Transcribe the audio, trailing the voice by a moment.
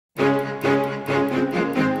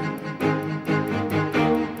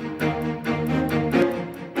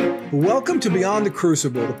Welcome to Beyond the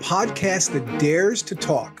Crucible, the podcast that dares to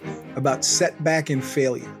talk about setback and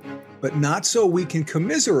failure, but not so we can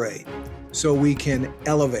commiserate, so we can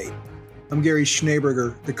elevate. I'm Gary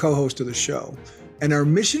Schneeberger, the co-host of the show, and our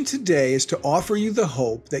mission today is to offer you the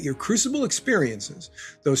hope that your crucible experiences,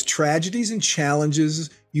 those tragedies and challenges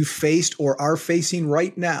you faced or are facing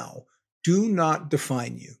right now, do not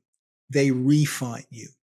define you. They refine you.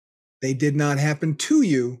 They did not happen to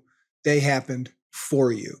you, they happened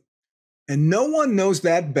for you. And no one knows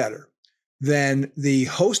that better than the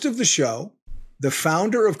host of the show, the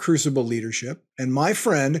founder of Crucible Leadership, and my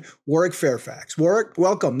friend, Warwick Fairfax. Warwick,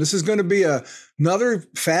 welcome. This is going to be another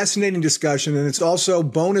fascinating discussion, and it's also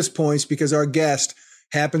bonus points because our guest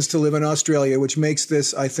happens to live in Australia, which makes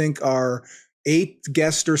this, I think, our 8th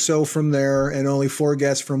guest or so from there and only 4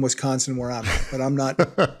 guests from Wisconsin where I'm at, but I'm not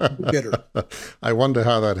bitter. I wonder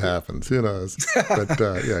how that happens. Who knows? But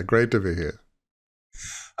yeah, great to be here.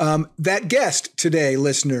 That guest today,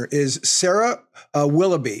 listener, is Sarah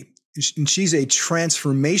Willoughby. And she's a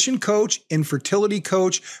transformation coach, infertility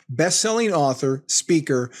coach, best-selling author,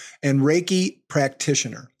 speaker, and Reiki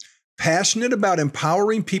practitioner. Passionate about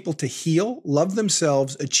empowering people to heal, love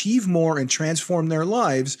themselves, achieve more, and transform their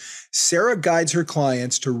lives, Sarah guides her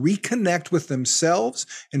clients to reconnect with themselves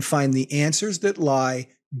and find the answers that lie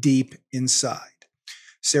deep inside.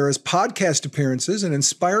 Sarah's podcast appearances and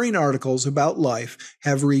inspiring articles about life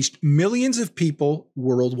have reached millions of people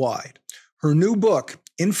worldwide. Her new book,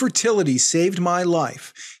 Infertility Saved My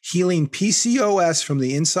Life, Healing PCOS from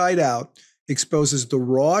the Inside Out, exposes the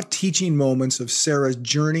raw teaching moments of Sarah's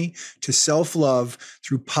journey to self-love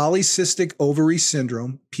through Polycystic Ovary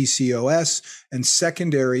Syndrome, PCOS, and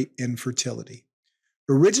secondary infertility.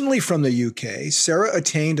 Originally from the UK, Sarah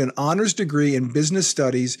attained an honors degree in business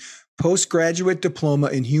studies, postgraduate diploma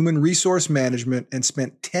in human resource management, and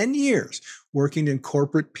spent 10 years working in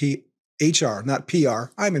corporate HR, not PR.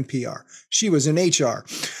 I'm in PR. She was in HR.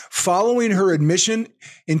 Following her admission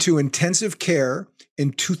into intensive care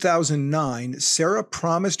in 2009, Sarah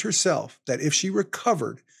promised herself that if she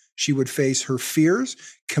recovered, she would face her fears,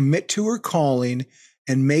 commit to her calling,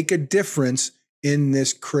 and make a difference in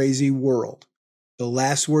this crazy world. The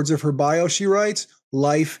last words of her bio, she writes,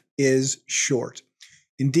 "Life is short."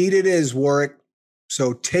 Indeed it is, Warwick.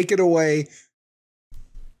 So take it away.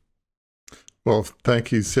 Well,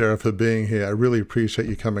 thank you, Sarah, for being here. I really appreciate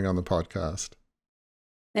you coming on the podcast.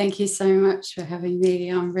 Thank you so much for having me.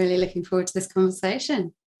 I'm really looking forward to this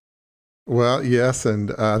conversation. Well, yes,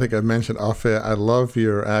 and I think I mentioned off air, I love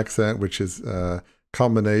your accent, which is a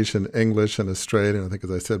combination English and Australian. I think,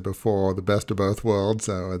 as I said before, the best of both worlds.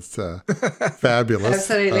 So it's fabulous.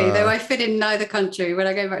 Absolutely. Though I fit in neither country. When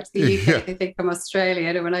I go back to the UK, they think I'm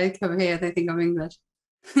Australian. And when I come here, they think I'm English.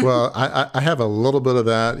 Well, I have a little bit of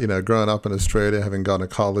that, growing up in Australia, having gone to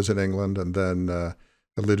college in England, and then I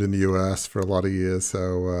lived in the US for a lot of years.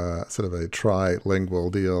 So sort of a trilingual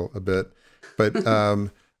deal a bit. But,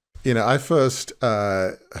 I first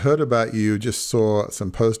heard about you, just saw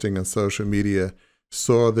some posting on social media,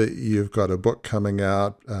 saw that you've got a book coming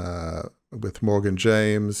out with Morgan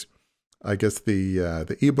James. I guess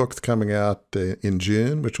the ebook's coming out in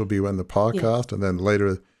June, which will be when the podcast, and then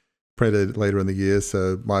printed later in the year.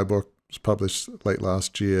 So my book was published late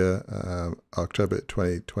last year, October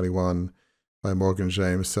 2021, by Morgan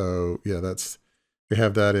James. So yeah, we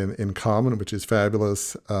have that in common, which is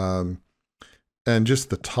fabulous. And just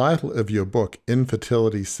the title of your book,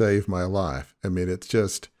 Infertility Saved My Life. I mean, it's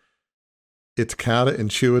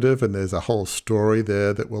counterintuitive, and there's a whole story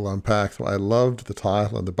there that we'll unpack. So I loved the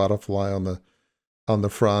title and the butterfly on the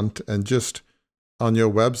front, and just on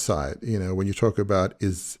your website, when you talk about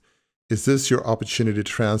is this your opportunity to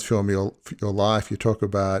transform your life? You talk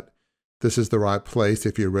about this is the right place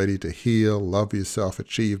if you're ready to heal, love yourself,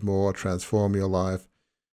 achieve more, transform your life.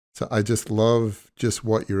 So I just love just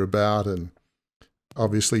what you're about, and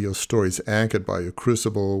obviously your story is anchored by your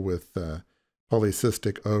Crucible with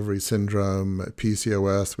Polycystic Ovary Syndrome,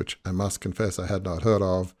 PCOS, which I must confess I had not heard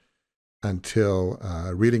of until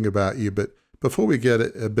reading about you. But before we get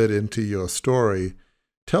a bit into your story,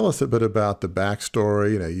 tell us a bit about the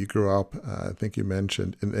backstory. You grew up, I think you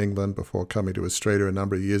mentioned, in England before coming to Australia a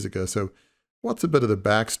number of years ago. So what's a bit of the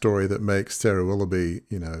backstory that makes Sarah Willoughby,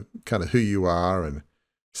 kind of who you are, and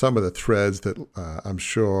some of the threads that I'm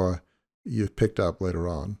sure you've picked up later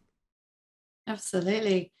on?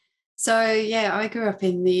 Absolutely. So yeah, I grew up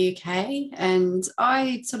in the UK, and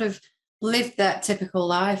I sort of lived that typical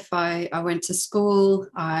life. I went to school,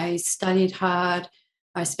 I studied hard,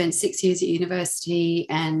 I spent 6 years at university,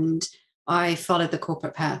 and I followed the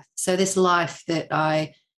corporate path. So this life that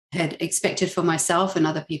I had expected for myself and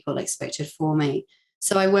other people expected for me.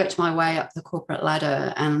 So I worked my way up the corporate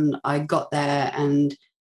ladder, and I got there, and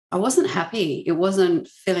I wasn't happy. It wasn't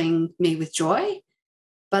filling me with joy,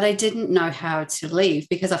 but I didn't know how to leave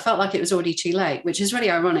because I felt like it was already too late, which is really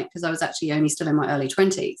ironic because I was actually only still in my early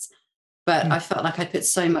 20s. But I felt like I put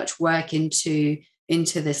so much work into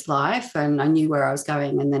this life, and I knew where I was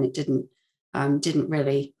going, and then it didn't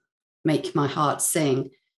really make my heart sing.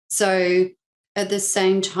 So at the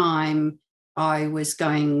same time, I was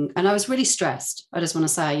going, and I was really stressed. I just want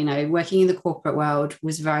to say, working in the corporate world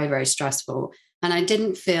was very, very stressful. And I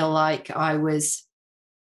didn't feel like I was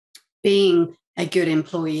being a good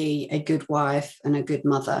employee, a good wife, and a good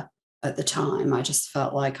mother at the time. I just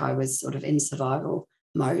felt like I was sort of in survival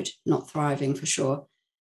mode, not thriving for sure.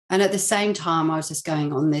 And at the same time, I was just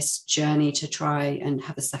going on this journey to try and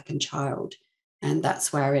have a second child. And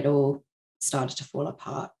that's where it all started to fall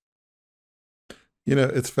apart.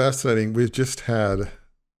 It's fascinating. We've just had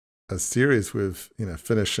a series with,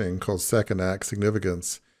 finishing called Second Act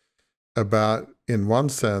Significance about, in one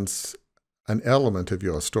sense, an element of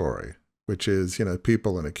your story, which is,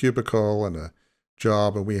 people in a cubicle and a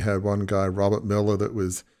job. And we had one guy, Robert Miller, that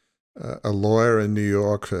was a lawyer in New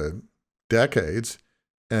York for decades.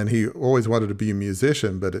 And he always wanted to be a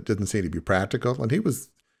musician, but it didn't seem to be practical. And he was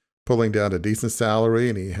pulling down a decent salary,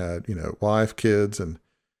 and he had, wife, kids, and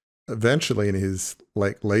eventually in his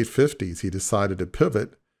late 50s, he decided to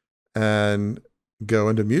pivot and go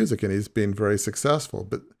into music, and he's been very successful.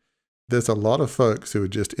 But there's a lot of folks who are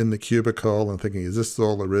just in the cubicle and thinking, is this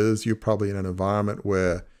all there is? You're probably in an environment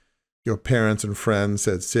where your parents and friends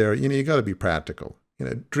said, Sarah, you got to be practical.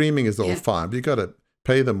 Dreaming is all fine, but you got to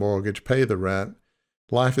pay the mortgage, pay the rent.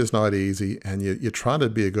 Life is not easy, and you're trying to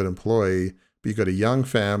be a good employee, but you've got a young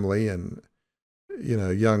family and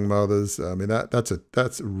young mothers. I mean,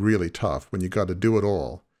 that's really tough when you got to do it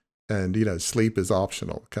all, and sleep is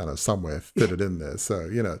optional, kind of somewhere fitted in there. So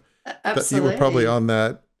that you were probably on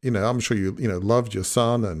that. I'm sure you loved your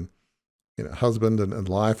son and husband and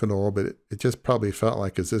life and all, but it just probably felt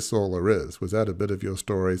like, is this all there is? Was that a bit of your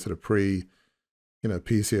story, sort of pre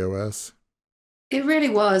PCOS? It really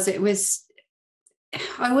was. It was.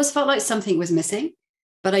 I always felt like something was missing,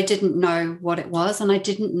 but I didn't know what it was, and I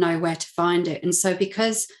didn't know where to find it. And so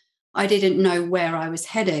because I didn't know where I was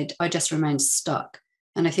headed, I just remained stuck.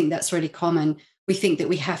 And I think that's really common. We think that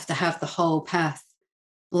we have to have the whole path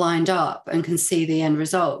lined up and can see the end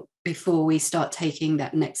result before we start taking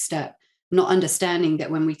that next step, not understanding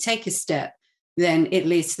that when we take a step, then it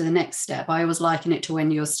leads to the next step. I always liken it to when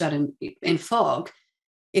you're studying in fog.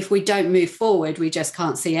 If we don't move forward, we just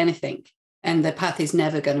can't see anything. And the path is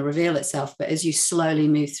never going to reveal itself. But as you slowly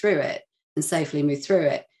move through it and safely move through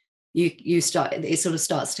it, it sort of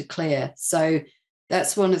starts to clear. So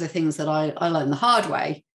that's one of the things that I learned the hard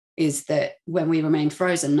way, is that when we remain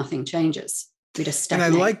frozen, nothing changes. We just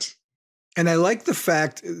stagnate. And I like the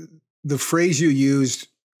fact, the phrase you used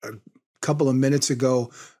a couple of minutes ago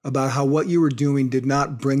about how what you were doing did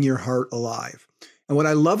not bring your heart alive. And what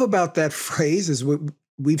I love about that phrase is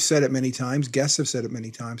we've said it many times, guests have said it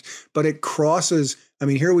many times, but it crosses. I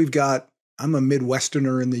mean, here we've got, I'm a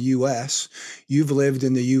Midwesterner in the US. You've lived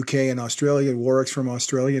in the UK and Australia. Warwick's from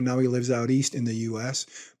Australia, and now he lives out east in the US.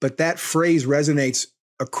 But that phrase resonates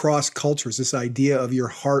across cultures, this idea of your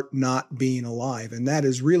heart not being alive. And that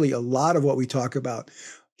is really a lot of what we talk about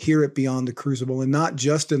here at Beyond the Crucible, and not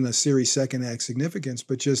just in the series Second Act Significance,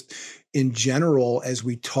 but just in general as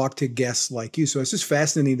we talk to guests like you. So it's just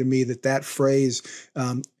fascinating to me that phrase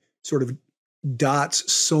sort of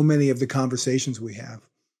dots so many of the conversations we have.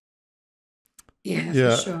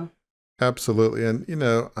 Yeah, for sure. Absolutely. And,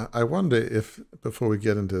 I wonder if, before we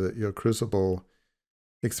get into your Crucible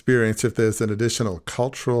experience, if there's an additional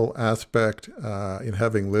cultural aspect in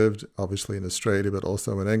having lived, obviously, in Australia, but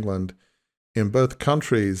also in England. In both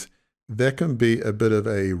countries, there can be a bit of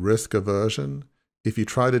a risk aversion. If you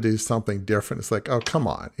try to do something different, it's like, oh, come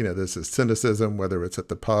on. There's this cynicism, whether it's at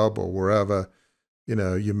the pub or wherever,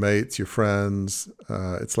 your mates, your friends.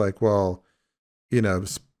 It's like, well,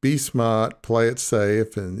 be smart, play it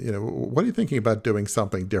safe. And, what are you thinking about doing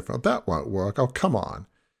something different? That won't work. Oh, come on.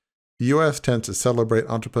 The U.S. tends to celebrate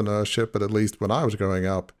entrepreneurship, but at least when I was growing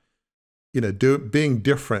up, being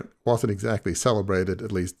different wasn't exactly celebrated,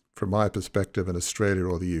 at least from my perspective, in Australia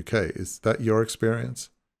or the UK. Is that your experience?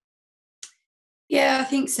 Yeah, I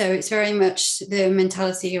think so. It's very much the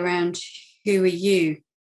mentality around who are you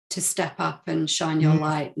to step up and shine your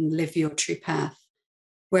light and live your true path.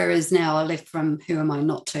 Whereas now I live from who am I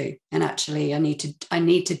not to? And actually I need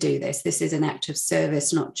to do this. This is an act of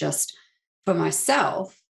service, not just for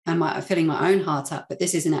myself and filling my own heart up, but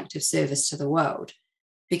this is an act of service to the world.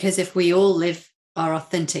 Because if we all live our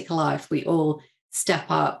authentic life, we all step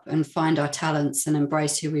up and find our talents and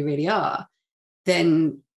embrace who we really are,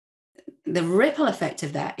 then the ripple effect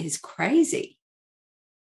of that is crazy.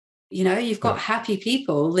 You know, you've got happy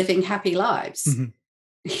people living happy lives. Mm-hmm.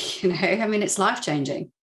 You know, I mean, it's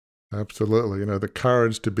life-changing. Absolutely. You know, the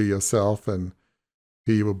courage to be yourself and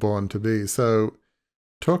who you were born to be. So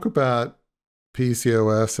talk about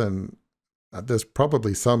PCOS, and there's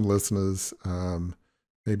probably some listeners,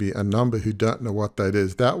 maybe a number, who don't know what that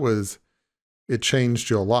is. It changed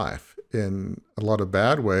your life in a lot of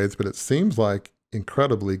bad ways, but it seems like,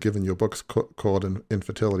 incredibly, given your book's called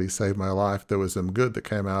Infertility Saved My Life, there was some good that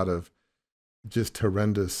came out of just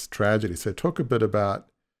horrendous tragedy. So talk a bit about,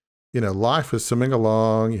 you know, life was swimming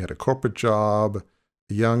along, you had a corporate job,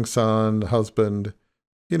 a young son, husband,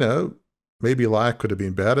 you know, maybe life could have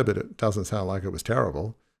been better, but it doesn't sound like it was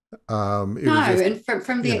terrible. And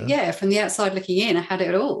from the outside looking in, I had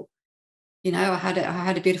it all. You know, I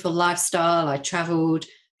had a beautiful lifestyle. I traveled.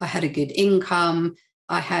 I had a good income.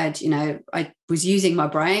 I was using my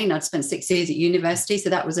brain. I'd spent 6 years at university, so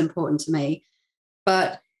that was important to me.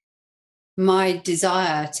 But my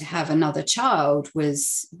desire to have another child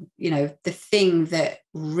was, you know, the thing that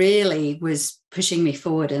really was pushing me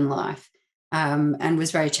forward in life, and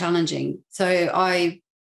was very challenging. So I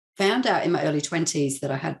found out in my early 20s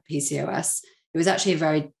that I had PCOS. It was actually a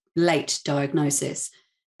very late diagnosis.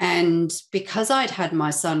 And because I'd had my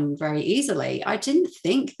son very easily, I didn't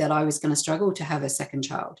think that I was going to struggle to have a second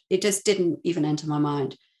child. It just didn't even enter my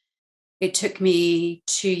mind. It took me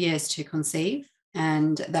 2 years to conceive.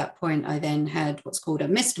 And at that point, I then had what's called a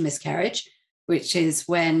missed miscarriage, which is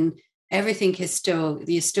when everything is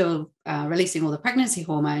you're still releasing all the pregnancy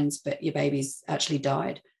hormones, but your baby's actually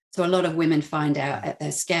died. So a lot of women find out at their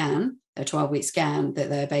 12-week scan, that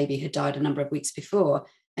their baby had died a number of weeks before,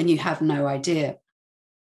 and you have no idea.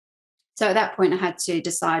 So at that point, I had to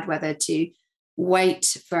decide whether to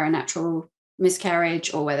wait for a natural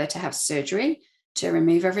miscarriage or whether to have surgery to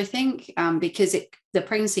remove everything, because the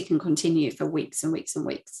pregnancy can continue for weeks and weeks and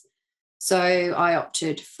weeks. So I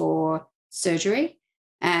opted for surgery,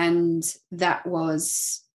 and that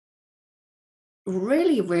was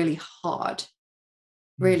really, really hard.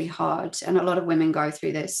 Really hard. And a lot of women go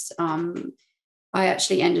through this. I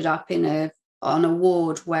actually ended up on a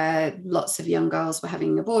ward where lots of young girls were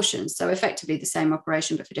having abortions. So effectively the same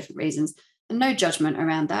operation, but for different reasons. And no judgment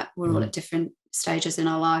around that. We're all at different stages in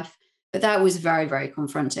our life. But that was very, very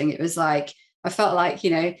confronting. It was like, I felt like,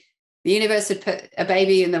 you know, the universe had put a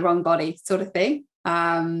baby in the wrong body, sort of thing.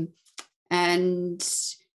 And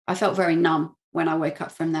I felt very numb when I woke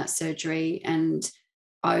up from that surgery, and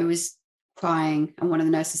I was crying. And one of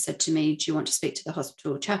the nurses said to me, "Do you want to speak to the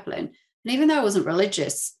hospital chaplain?" And even though I wasn't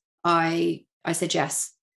religious, I said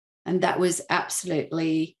yes. And that was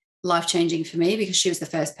absolutely life-changing for me, because she was the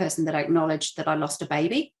first person that acknowledged that I lost a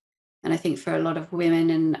baby. And I think for a lot of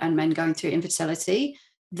women and men going through infertility,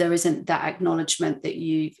 there isn't that acknowledgement that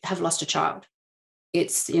you have lost a child.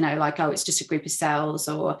 It's, you know, like, oh, it's just a group of cells,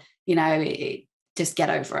 or, you know, just get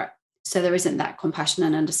over it. So there isn't that compassion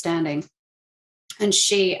and understanding. And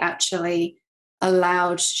she actually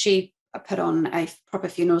she put on a proper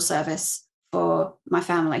funeral service for my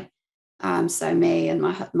family. So me and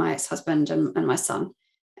my ex-husband and my son.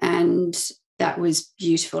 And that was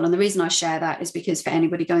beautiful. And the reason I share that is because for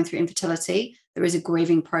anybody going through infertility, there is a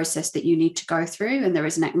grieving process that you need to go through. And there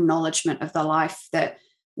is an acknowledgement of the life that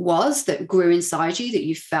grew inside you, that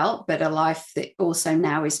you felt, but a life that also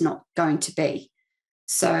now is not going to be.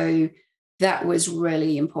 So that was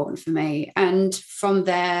really important for me. And from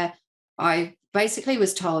there, I basically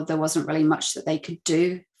was told there wasn't really much that they could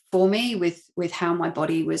do for me with how my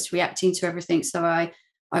body was reacting to everything. So I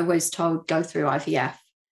was told, go through IVF.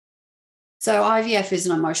 So IVF is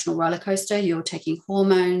an emotional roller coaster. You're taking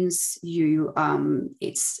hormones.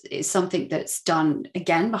 It's something that's done,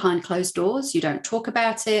 again, behind closed doors. You don't talk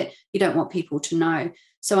about it. You don't want people to know.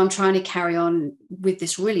 So I'm trying to carry on with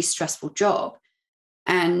this really stressful job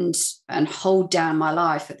and hold down my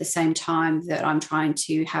life at the same time that I'm trying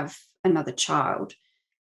to have another child.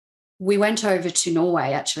 We went over to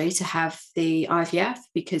Norway, actually, to have the IVF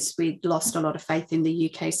because we'd lost a lot of faith in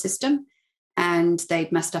the UK system, and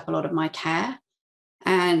they'd messed up a lot of my care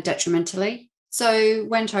and detrimentally. So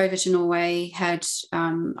went over to Norway, had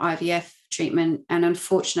IVF treatment, and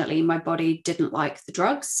unfortunately my body didn't like the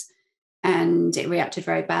drugs and it reacted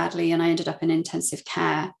very badly, and I ended up in intensive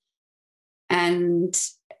care. And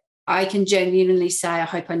I can genuinely say I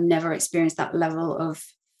hope I never experienced that level of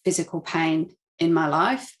physical pain in my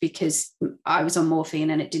life, because I was on morphine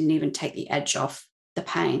and it didn't even take the edge off the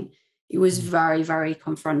pain. It was very, very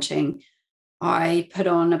confronting. I put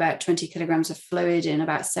on about 20 kilograms of fluid in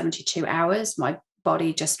about 72 hours. My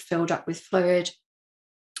body just filled up with fluid.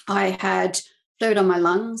 I had fluid on my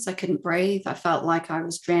lungs. I couldn't breathe. I felt like I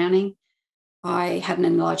was drowning. I had an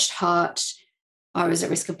enlarged heart. I was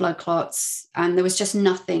at risk of blood clots. And there was just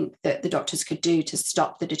nothing that the doctors could do to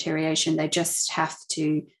stop the deterioration. They just have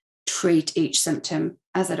to treat each symptom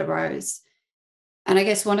as it arose. And I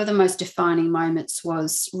guess one of the most defining moments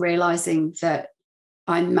was realizing that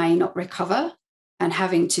I may not recover, and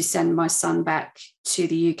having to send my son back to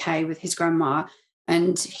the UK with his grandma.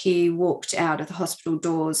 And he walked out of the hospital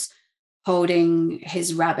doors holding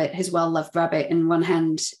his rabbit, his well-loved rabbit, in one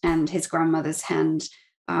hand and his grandmother's hand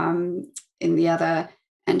in the other,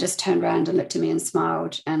 and just turned around and looked at me and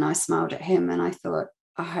smiled. And I smiled at him, and I thought,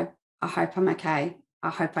 I hope I'm okay. I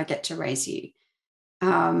hope I get to raise you.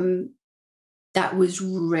 That was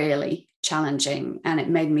really challenging. And it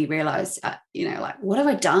made me realize, like, what have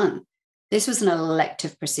I done? This was an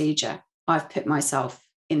elective procedure. I've put myself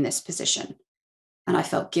in this position, and I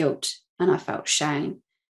felt guilt and I felt shame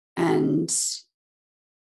and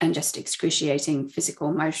just excruciating physical,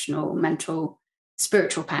 emotional, mental,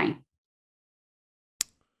 spiritual pain.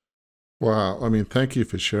 Wow. I mean, thank you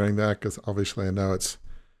for sharing that, because obviously I know it's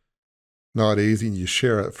not easy, and you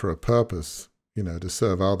share it for a purpose, to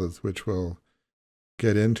serve others, which we'll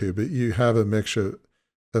get into. But you have a mixture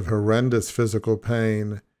of horrendous physical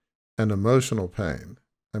pain and emotional pain.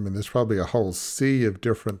 I mean, there's probably a whole sea of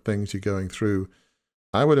different things you're going through.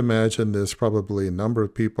 I would imagine there's probably a number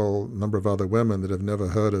of people, a number of other women that have never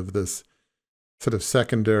heard of this sort of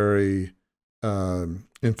secondary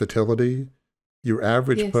infertility. Your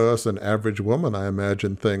average person, average woman, I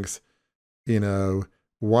imagine, thinks,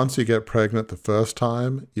 once you get pregnant the first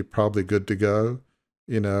time, you're probably good to go.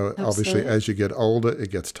 Obviously, as you get older,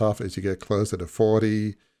 it gets tough. As you get closer to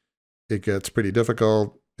 40, it gets pretty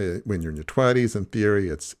difficult. When you're in your 20s, in theory,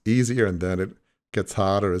 it's easier, and then it gets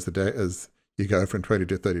harder as you go from 20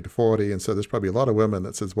 to 30 to 40. And so there's probably a lot of women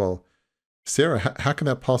that says, well, Sarah, how can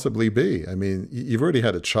that possibly be? I mean, you've already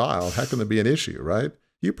had a child. How can there be an issue, right?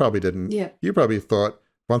 You probably didn't. Yeah. You probably thought,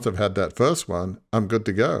 once I've had that first one, I'm good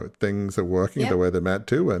to go. Things are working the way they're meant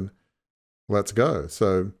to, and let's go.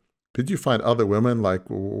 So did you find other women like,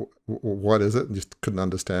 what is it? And just couldn't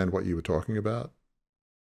understand what you were talking about?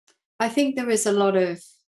 I think there is a lot of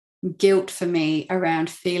guilt for me around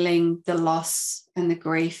feeling the loss and the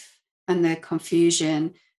grief and the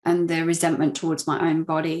confusion and the resentment towards my own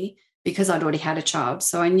body, because I'd already had a child.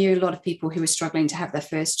 So I knew a lot of people who were struggling to have their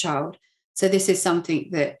first child. So this is something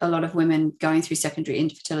that a lot of women going through secondary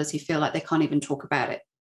infertility feel like they can't even talk about it.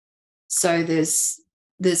 So there's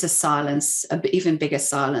a silence, an even bigger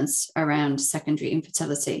silence around secondary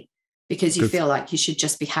infertility, because you feel like you should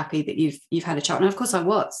just be happy that you've had a child. And of course I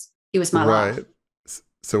was. It was my life.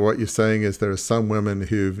 So what you're saying is there are some women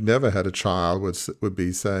who've never had a child would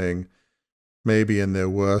be saying, maybe in their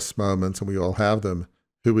worst moments, and we all have them,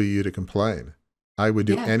 who are you to complain? I would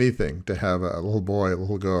do anything to have a little boy, a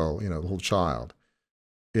little girl, a little child,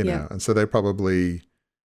 know. And so they probably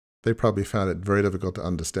found it very difficult to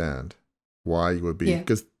understand why you would be,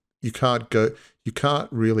 because you can't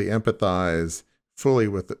really empathize fully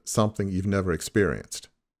with something you've never experienced.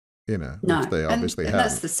 No, which they obviously and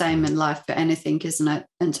that's the same in life for anything, isn't it?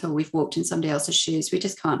 Until we've walked in somebody else's shoes, we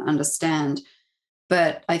just can't understand.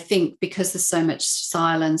 But I think because there's so much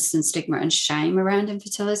silence and stigma and shame around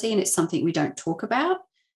infertility, and it's something we don't talk about,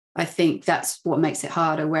 I think that's what makes it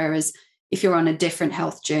harder. Whereas if you're on a different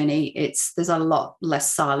health journey, there's a lot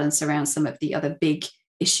less silence around some of the other big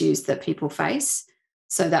issues that people face.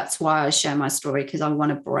 So that's why I share my story, because I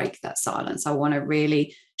want to break that silence. I want to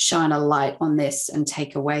really shine a light on this and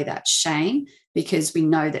take away that shame, because we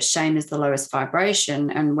know that shame is the lowest vibration.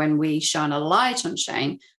 And when we shine a light on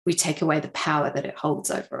shame, we take away the power that it holds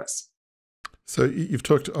over us. So you've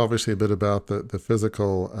talked obviously a bit about the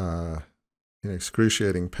physical,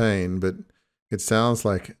 excruciating pain, but it sounds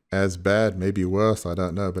like as bad, maybe worse, I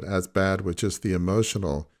don't know, but as bad with just the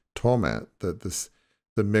emotional torment, the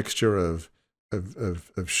mixture of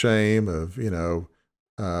shame, of,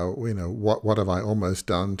 what have I almost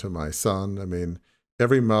done to my son? I mean,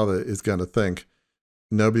 every mother is going to think,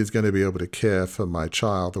 nobody's going to be able to care for my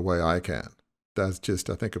child the way I can. That's just,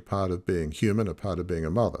 I think, a part of being human, a part of being a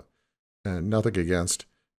mother. And nothing against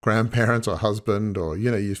grandparents or husband, or,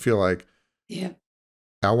 you feel like,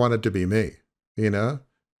 I want it to be me,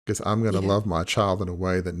 because I'm going to love my child in a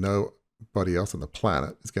way that nobody else on the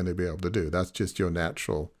planet is going to be able to do. That's just your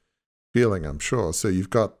natural feeling, I'm sure. So you've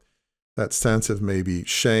got that sense of maybe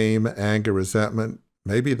shame, anger, resentment.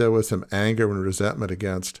 Maybe there was some anger and resentment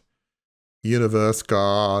against universe,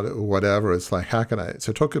 God, or whatever. It's like, how can I?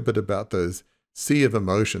 So talk a bit about those sea of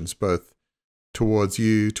emotions, both towards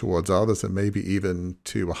you, towards others, and maybe even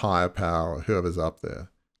to a higher power or whoever's up there.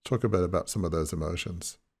 Talk a bit about some of those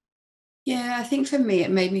emotions. Yeah, I think for me,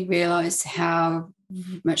 it made me realize how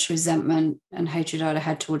much resentment and hatred I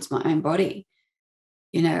had towards my own body.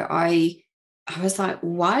 You know, I was like,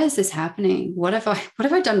 why is this happening? What have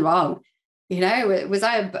I done wrong? You know, was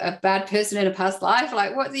I a bad person in a past life?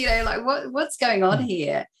 Like what's going on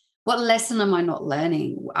here? What lesson am I not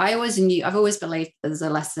learning? I've always believed there's a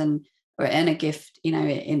lesson and a gift, you know,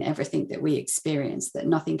 in everything that we experience, that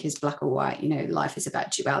nothing is black or white. You know, life is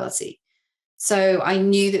about duality. So I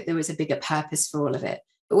knew that there was a bigger purpose for all of it.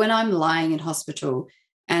 But when I'm lying in hospital,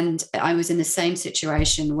 and I was in the same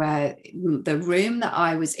situation where the room that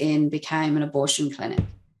I was in became an abortion clinic.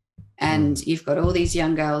 And you've got all these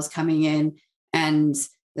young girls coming in, and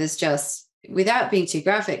there's just, without being too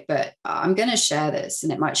graphic, but I'm going to share this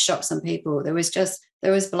and it might shock some people. There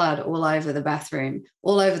was blood all over the bathroom,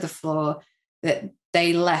 all over the floor, that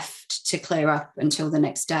they left to clear up until the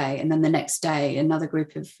next day. And then the next day, another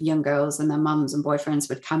group of young girls and their mums and boyfriends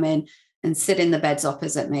would come in and sit in the beds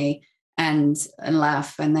opposite me and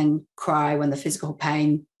laugh and then cry when the physical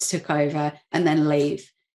pain took over, and then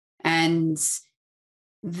leave. And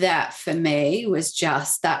that for me was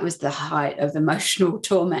that was the height of emotional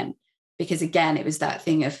torment, because again, it was that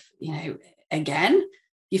thing of, you know, again,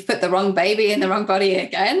 you've put the wrong baby in the wrong body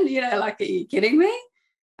again, you know, like, are you kidding me?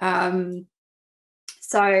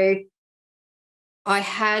 So I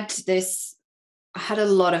had a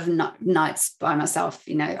lot of nights by myself.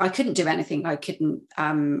 You know, I couldn't do anything. I couldn't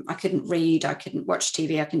read. I couldn't watch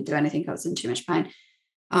TV. I couldn't do anything. I was in too much pain.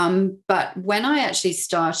 But when I actually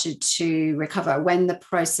started to recover, when the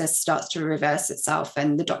process starts to reverse itself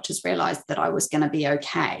and the doctors realized that I was going to be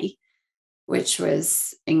okay, which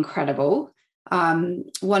was incredible.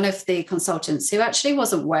 One of the consultants who actually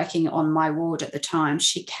wasn't working on my ward at the time,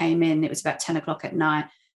 she came in, it was about 10 o'clock at night,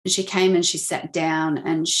 and she came and she sat down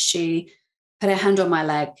and she put her hand on my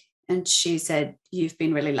leg and she said, "You've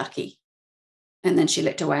been really lucky." And then she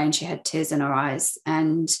looked away and she had tears in her eyes,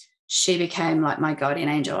 and she became like my guardian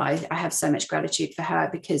angel. I have so much gratitude for her,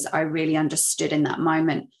 because I really understood in that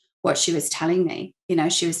moment what she was telling me. You know,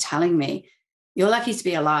 she was telling me, you're lucky to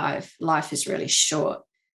be alive. Life is really short.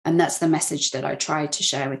 And that's the message that I try to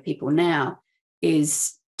share with people now,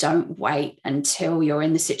 is don't wait until you're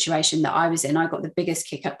in the situation that I was in. I got the biggest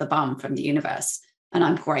kick up the bum from the universe, and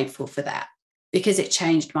I'm grateful for that, because it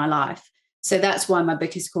changed my life. So that's why my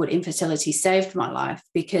book is called Infertility Saved My Life,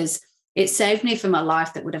 because it saved me from a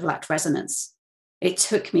life that would have lacked resonance. It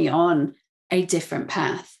took me on a different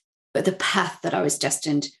path, but the path that I was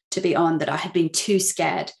destined to be on, that I had been too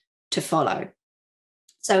scared to follow.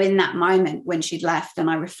 So in that moment when she'd left, and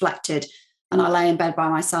I reflected and I lay in bed by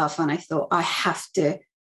myself, and I thought, I have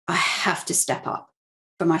to step up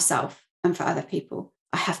for myself and for other people.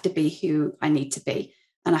 I have to be who I need to be,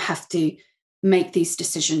 and I have to make these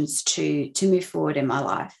decisions to move forward in my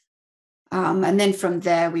life. And then from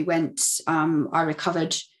there we went, I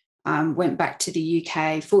recovered, went back to the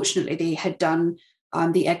UK. Fortunately, they had done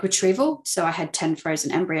the egg retrieval. So I had 10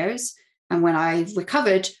 frozen embryos. And when I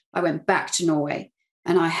recovered, I went back to Norway,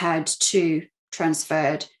 and I had 2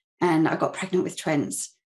 transferred, and I got pregnant with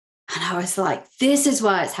twins. And I was like, this is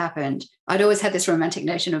why it's happened. I'd always had this romantic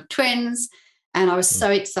notion of twins, and I was so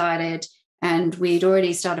excited. And we'd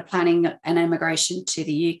already started planning an emigration to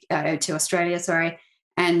to Australia, sorry.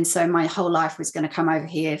 And so my whole life was going to come over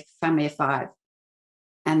here, family of 5.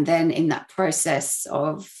 And then in that process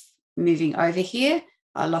of moving over here,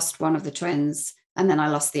 I lost one of the twins, and then I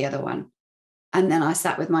lost the other one. And then I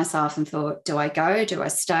sat with myself and thought, do I go? Do I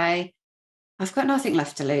stay? I've got nothing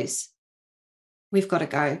left to lose. We've got to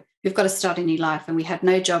go. We've got to start a new life. And we had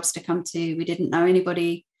no jobs to come to. We didn't know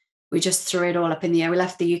anybody. We just threw it all up in the air. We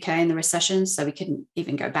left the UK in the recession, so we couldn't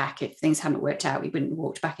even go back. If things hadn't worked out, we wouldn't have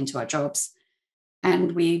walked back into our jobs.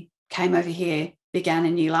 And we came over here, began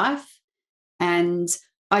a new life, and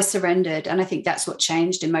I surrendered. And I think that's what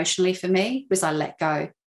changed emotionally for me, was I let go.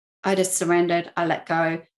 I just surrendered. I let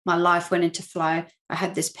go. My life went into flow. I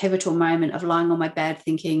had this pivotal moment of lying on my bed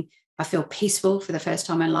thinking, I feel peaceful for the first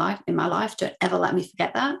time in my life. Don't ever let me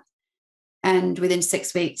forget that. And within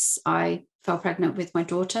 6 weeks, I fell pregnant with my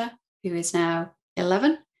daughter, who is now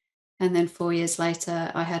 11. And then 4 years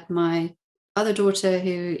later, I had my other daughter,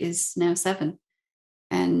 who is now 7.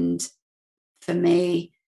 And for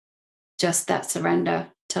me, just that surrender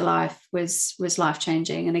to life was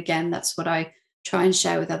life-changing. And again, that's what I try and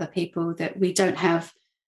share with other people, that we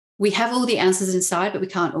have all the answers inside, but we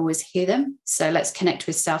can't always hear them. So let's connect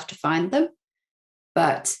with self to find them.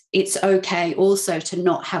 But it's okay also to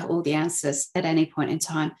not have all the answers at any point in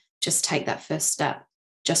time. Just take that first step.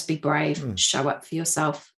 Just be brave. Show up for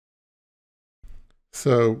yourself.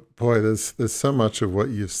 So, boy, there's so much of what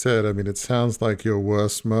you've said. I mean, it sounds like your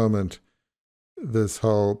worst moment, this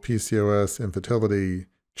whole PCOS infertility,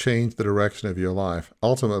 changed the direction of your life,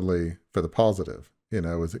 ultimately for the positive. It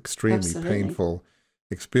was extremely Absolutely. painful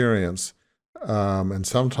experience. And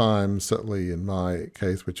sometimes, certainly in my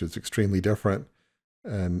case, which is extremely different,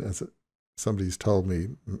 and as somebody's told me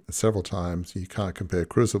several times, you can't compare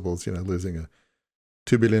Crucibles, losing a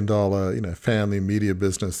 $2 billion, family media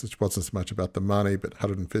business, which wasn't so much about the money, but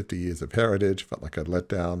 150 years of heritage. Felt like I'd let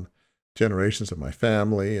down generations of my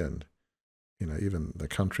family and, even the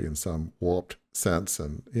country in some warped sense.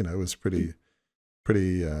 And, it was pretty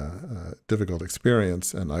difficult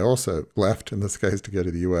experience. And I also left, in this case, to go to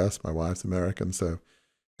the U.S. My wife's American, so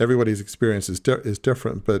everybody's experience is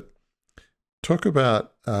different. But talk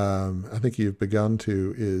about, I think you've begun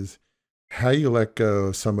to, is how you let go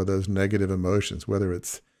of some of those negative emotions, whether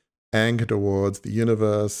it's anger towards the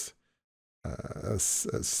universe,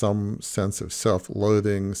 some sense of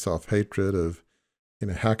self-loathing, self-hatred of,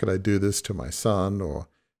 how could I do this to my son? Or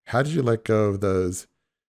how did you let go of those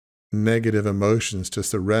negative emotions to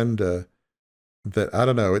surrender that, I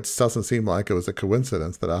don't know, it doesn't seem like it was a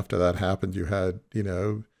coincidence that after that happened, you had,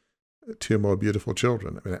 2 more beautiful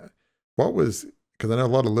children. I mean, what was, because I know a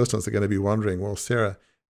lot of listeners are going to be wondering, well, Sarah,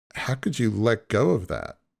 how could you let go of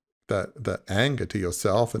that anger to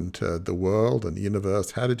yourself and to the world and the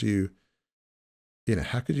universe? How did you,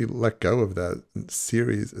 how could you let go of that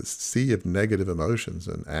sea of negative emotions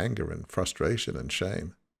and anger and frustration and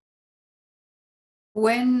shame?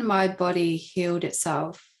 When my body healed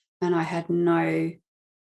itself and I had no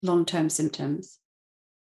long-term symptoms,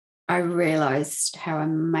 I realized how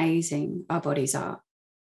amazing our bodies are.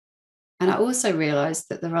 And I also realized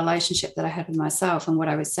that the relationship that I had with myself and what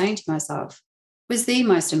I was saying to myself was the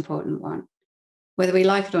most important one. Whether we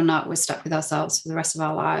like it or not, we're stuck with ourselves for the rest of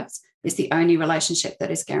our lives. It's the only relationship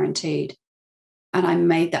that is guaranteed. And I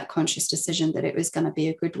made that conscious decision that it was going to be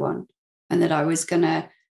a good one and that I was going to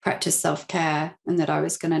practice self-care and that I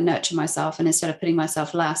was going to nurture myself. And instead of putting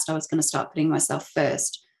myself last, I was going to start putting myself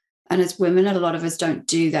first. And as women, a lot of us don't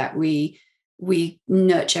do that. We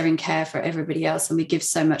nurture and care for everybody else, and we give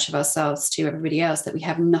so much of ourselves to everybody else that we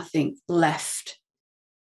have nothing left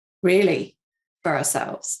really for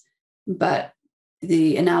ourselves. But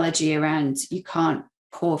the analogy around you can't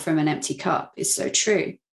pour from an empty cup is so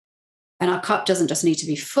true. And our cup doesn't just need to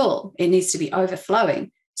be full, it needs to be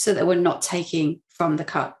overflowing so that we're not taking from the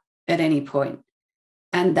cup at any point.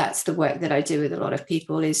 And that's the work that I do with a lot of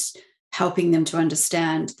people, is helping them to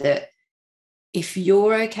understand that if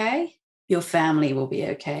you're okay, your family will be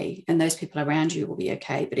okay, and those people around you will be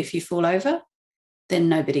okay. But if you fall over, then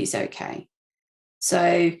nobody's okay.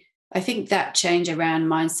 So I think that change around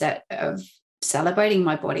mindset of celebrating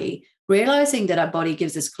my body, realizing that our body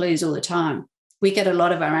gives us clues all the time. We get a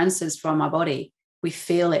lot of our answers from our body. We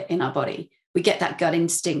feel it in our body. We get that gut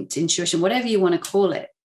instinct, intuition, whatever you want to call it,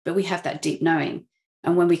 but we have that deep knowing.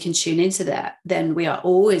 And when we can tune into that, then we are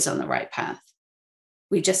always on the right path.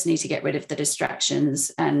 We just need to get rid of the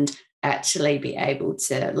distractions and actually be able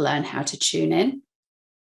to learn how to tune in.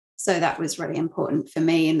 So that was really important for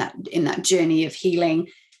me in that journey of healing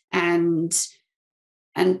and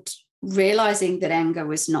realizing that anger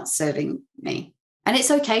was not serving me. And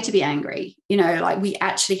it's okay to be angry. We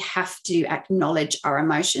actually have to acknowledge our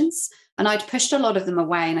emotions. And I'd pushed a lot of them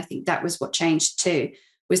away. And I think that was what changed too,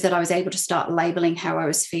 was that I was able to start labeling how I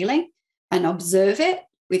was feeling and observe it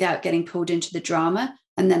without getting pulled into the drama,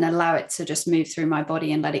 and then allow it to just move through my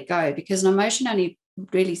body and let it go, because an emotion only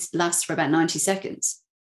really lasts for about 90 seconds.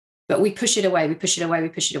 But we push it away, we push it away, we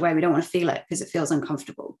push it away. We don't want to feel it because it feels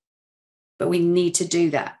uncomfortable. But we need to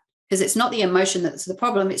do that, because it's not the emotion that's the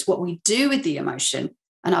problem. It's what we do with the emotion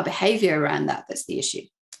and our behavior around that that's the issue.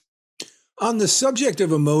 On the subject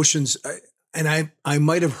of emotions, and I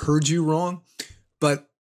might have heard you wrong, but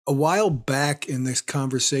a while back in this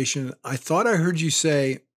conversation, I thought I heard you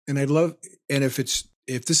say, and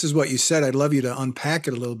if this is what you said, I'd love you to unpack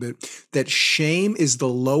it a little bit, that shame is the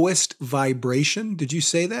lowest vibration. Did you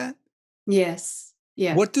say that? Yes.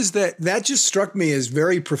 Yeah. What does that just struck me as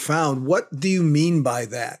very profound. What do you mean by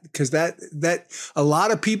that? Because that a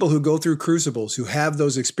lot of people who go through crucibles, who have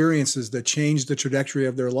those experiences that change the trajectory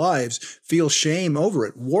of their lives, feel shame over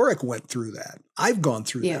it. Warwick went through that. I've gone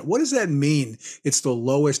through that. What does that mean? It's the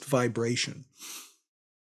lowest vibration.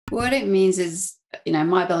 What it means is,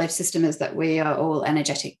 my belief system is that we are all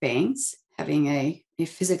energetic beings having a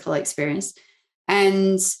physical experience.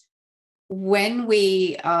 And when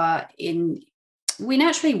we are we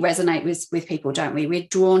naturally resonate with people, don't we? We're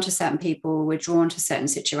drawn to certain people, we're drawn to certain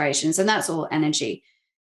situations, and that's all energy.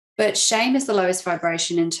 But shame is the lowest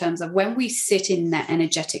vibration in terms of when we sit in that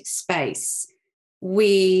energetic space,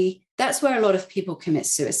 that's where a lot of people commit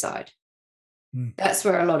suicide. That's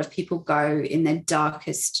where a lot of people go in their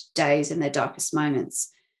darkest days and their darkest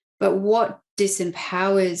moments. But what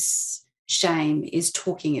disempowers shame is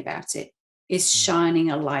talking about it, is shining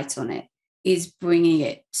a light on it, is bringing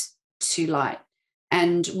it to light,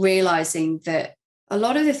 and realizing that a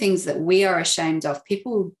lot of the things that we are ashamed of,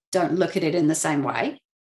 people don't look at it in the same way.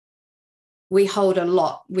 We hold a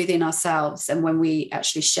lot within ourselves, and when we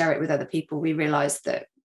actually share it with other people, we realize that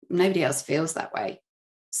nobody else feels that way.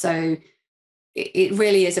 So it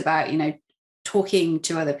really is about, talking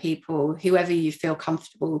to other people, whoever you feel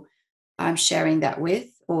comfortable sharing that with,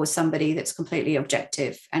 or somebody that's completely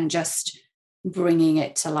objective, and just bringing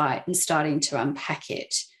it to light and starting to unpack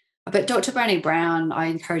it. But Dr. Brené Brown, I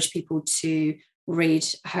encourage people to read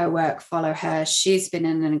her work, follow her. She's been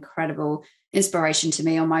an incredible inspiration to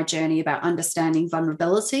me on my journey about understanding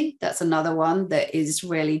vulnerability. That's another one that is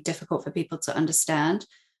really difficult for people to understand.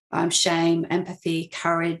 Shame, empathy,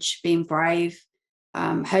 courage, being brave.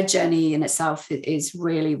 Her journey in itself is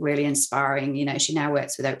really, really inspiring. She now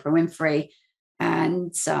works with Oprah Winfrey,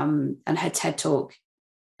 and her TED Talk.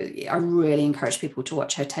 I really encourage people to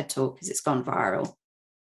watch her TED Talk because it's gone viral.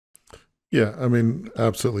 Yeah, I mean,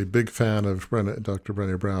 absolutely big fan of Dr.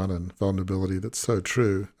 Brené Brown and vulnerability. That's so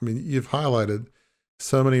true. I mean, you've highlighted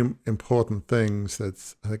so many important things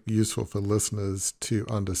that's, I think, useful for listeners to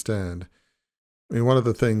understand. I mean, one of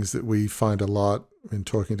the things that we find a lot in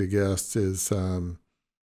talking to guests is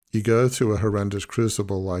you go through a horrendous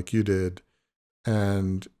crucible like you did,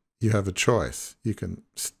 and you have a choice. You can,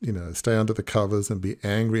 stay under the covers and be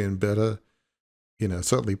angry and bitter,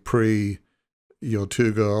 certainly pre your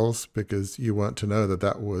two girls, because you weren't to know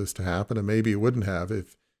that was to happen, and maybe you wouldn't have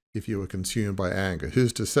if you were consumed by anger.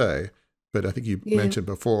 Who's to say? But I think you mentioned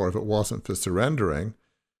before, if it wasn't for surrendering,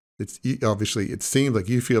 obviously it seemed like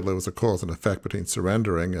you feel there was a cause and effect between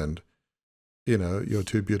surrendering and your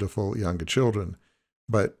two beautiful younger children.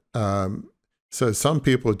 But so some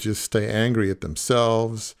people just stay angry at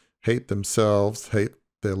themselves, hate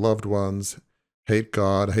their loved ones, hate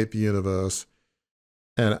God, hate the universe,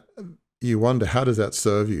 and you wonder, how does that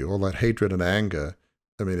serve you? All that hatred and anger.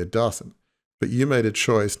 I mean, it doesn't. But you made a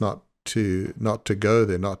choice not to go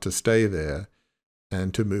there, not to stay there,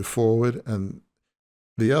 and to move forward. And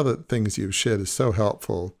the other things you've shared is so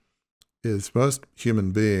helpful, is most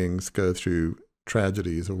human beings go through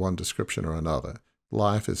tragedies of one description or another.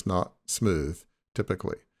 Life is not smooth,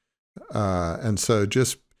 typically. And so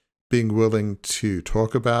just being willing to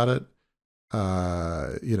talk about it,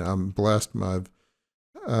 I'm blessed. My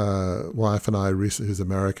wife and I, who's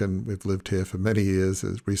American, we've lived here for many years,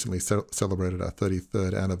 has recently celebrated our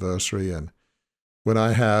 33rd anniversary. And when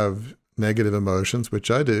I have negative emotions,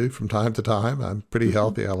 which I do from time to time, I'm pretty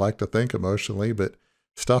healthy, I like to think emotionally, but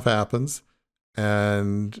stuff happens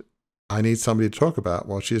and I need somebody to talk about.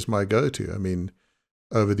 Well, she's my go-to. I mean,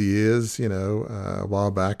 over the years, a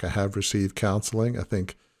while back, I have received counseling. I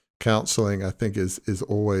think counseling, is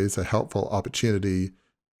always a helpful opportunity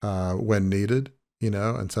when needed.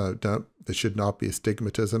 And so there should not be a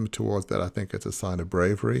stigmatism towards that. I think it's a sign of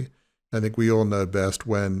bravery. I think we all know best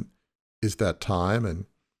when is that time, and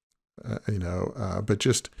but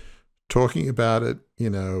just talking about it,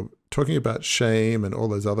 talking about shame and all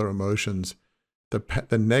those other emotions,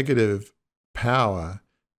 the negative power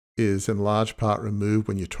is in large part removed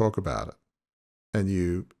when you talk about it and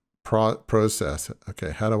you process it.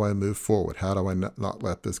 Okay, how do I move forward? How do I not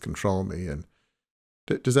let this control me? And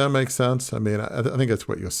does that make sense? I mean, I think that's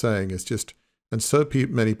what you're saying. Is just, and so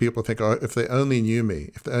many people think, oh, if they only knew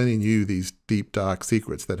me, if they only knew these deep, dark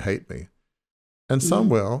secrets, they'd hate me. And some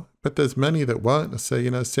will, but there's many that won't. And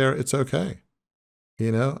say, Sarah, it's okay.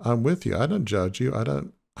 I'm with you. I don't judge you. I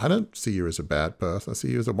don't see you as a bad person. I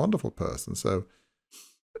see you as a wonderful person. So,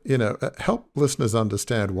 help listeners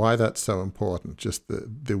understand why that's so important. Just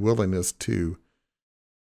the willingness to,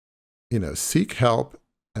 seek help.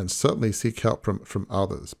 And certainly seek help from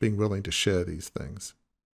others, being willing to share these things.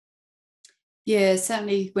 Yeah,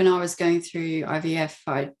 certainly when I was going through IVF,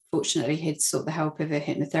 I fortunately had sought the help of a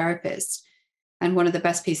hypnotherapist. And one of the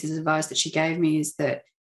best pieces of advice that she gave me is that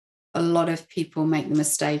a lot of people make the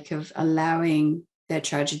mistake of allowing their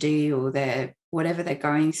tragedy or their whatever they're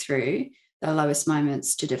going through, their lowest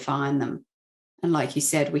moments, to define them. And like you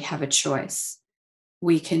said, we have a choice.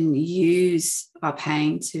 We can use our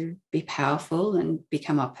pain to be powerful and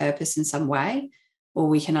become our purpose in some way, or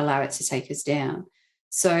we can allow it to take us down.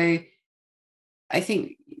 So I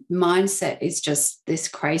think mindset is just this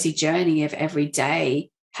crazy journey of every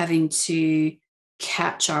day having to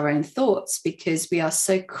catch our own thoughts, because we are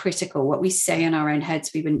so critical. What we say in our own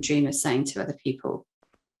heads, we wouldn't dream of saying to other people.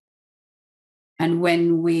 And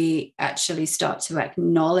when we actually start to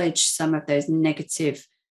acknowledge some of those negative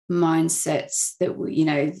mindsets that we, you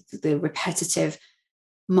know, the repetitive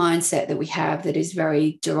mindset that we have that is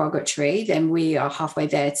very derogatory, then we are halfway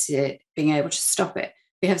there to being able to stop it.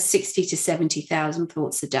 We have 60 to 70,000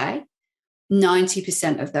 thoughts a day.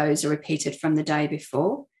 90% of those are repeated from the day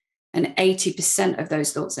before, and 80% of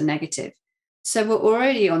those thoughts are negative. So we're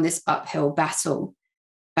already on this uphill battle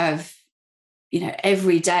of, you know,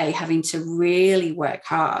 every day having to really work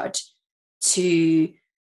hard to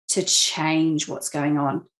change what's going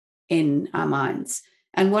on in our minds.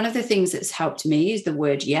 And one of the things that's helped me is the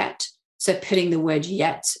word yet. So putting the word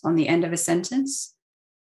yet on the end of a sentence.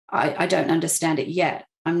 I don't understand it yet.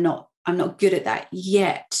 I'm not good at that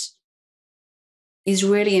yet, is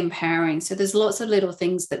really empowering. So there's lots of little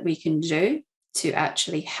things that we can do to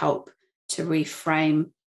actually help to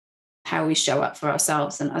reframe how we show up for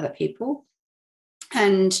ourselves and other people.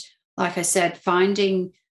 And like I said,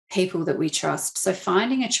 finding people that we trust. So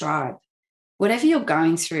finding a tribe, whatever you're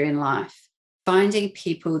going through in life, finding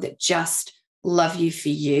people that just love you for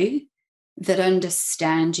you, that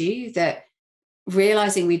understand you, that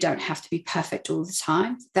realizing we don't have to be perfect all the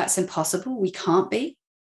time. That's impossible. We can't be.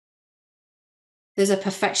 There's a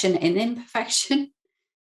perfection in imperfection.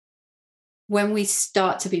 When we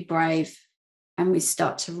start to be brave and we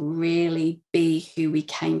start to really be who we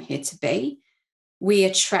came here to be, we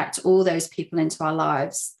attract all those people into our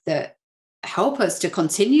lives that help us to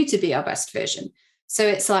continue to be our best version. So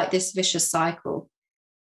it's like this vicious cycle.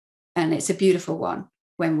 And it's a beautiful one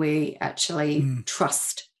when we actually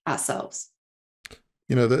trust ourselves.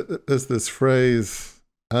 You know, there's this phrase,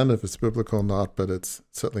 I don't know if it's biblical or not, but it's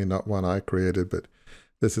certainly not one I created, but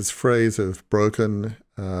there's this phrase of broken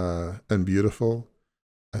and beautiful.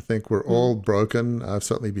 I think we're all broken. I've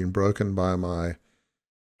certainly been broken by my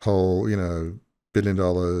whole, you know,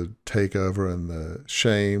 billion-dollar takeover and the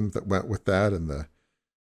shame that went with that, and the,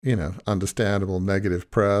 you know, understandable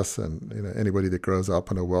negative press. And, you know, anybody that grows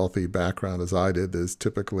up in a wealthy background as I did, there's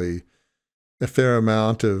typically a fair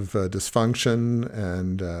amount of dysfunction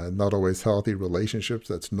and not always healthy relationships.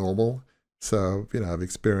 That's normal. So, you know, I've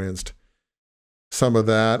experienced some of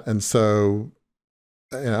that. And so,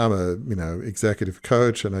 you know, I'm a, you know, executive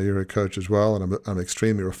coach. I know you're a coach as well. And I'm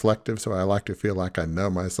extremely reflective. So I like to feel like I know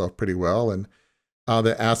myself pretty well. And are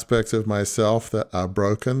there aspects of myself that are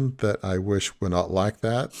broken that I wish were not like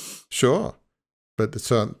that? Sure. But there's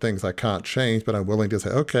certain things I can't change, but I'm willing to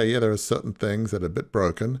say, okay, yeah, there are certain things that are a bit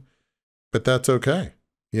broken, but that's okay.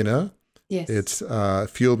 You know? Yes. It's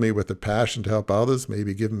fueled me with a passion to help others,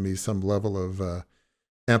 maybe given me some level of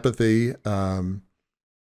empathy.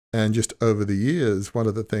 And just over the years, one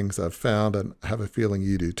of the things I've found, and I have a feeling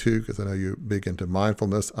you do too, because I know you're big into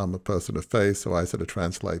mindfulness. I'm a person of faith, so I sort of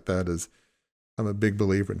translate that as I'm a big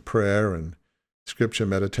believer in prayer and scripture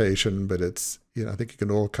meditation, but it's, you know, I think you can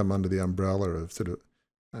all come under the umbrella of sort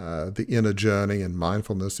of the inner journey and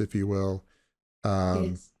mindfulness, if you will.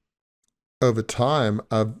 Yes. Over time,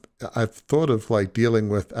 I've thought of like dealing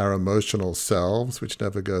with our emotional selves, which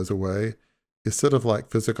never goes away, is sort of like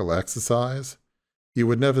physical exercise. You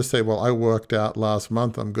would never say, well, I worked out last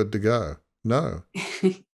month, I'm good to go. No,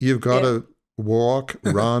 you've got to walk,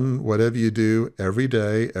 run, whatever you do every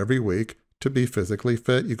day, every week to be physically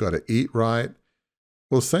fit. You've got to eat right.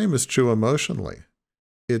 Well, same is true emotionally.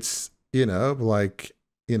 It's, you know, like,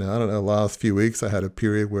 you know, I don't know, last few weeks I had a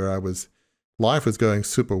period where life was going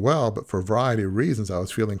super well, but for a variety of reasons, I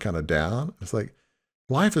was feeling kind of down. It's like,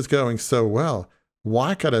 life is going so well.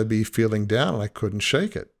 Why could I be feeling down? And I couldn't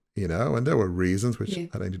shake it, you know? And there were reasons, which I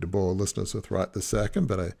don't need to bore listeners with right this second,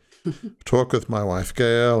 but I talked with my wife,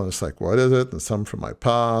 Gail, and it's like, what is it? And some from my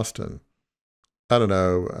past. And I don't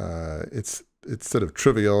know, it's sort of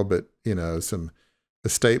trivial, but, you know, some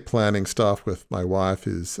estate planning stuff with my wife,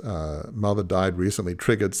 whose mother died recently,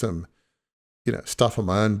 triggered some, you know, stuff on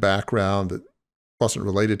my own background that wasn't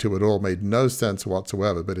related to it at all, made no sense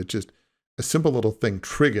whatsoever, but it just, a simple little thing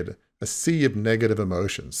triggered a sea of negative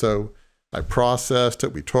emotions. So I processed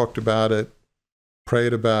it, we talked about it,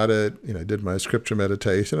 prayed about it, you know, did my scripture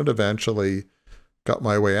meditation, and eventually got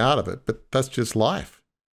my way out of it. But that's just life.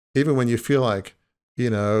 Even when you feel like, you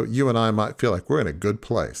know, you and I might feel like we're in a good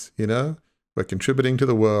place, you know, we're contributing to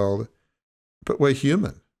the world, but we're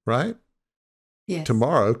human, right? Yes.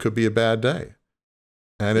 Tomorrow could be a bad day.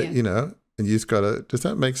 And it, you know, and you just got to, does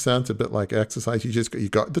that make sense? A bit like exercise. You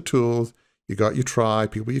got the tools, you got your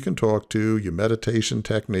tribe, people you can talk to, your meditation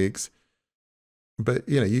techniques. But,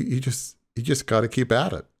 you just got to keep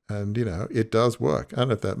at it. And, it does work. I don't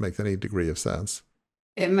know if that makes any degree of sense.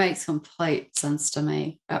 It makes complete sense to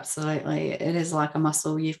me. Absolutely. It is like a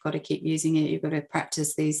muscle. You've got to keep using it. You've got to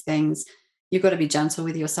practice these things. You've got to be gentle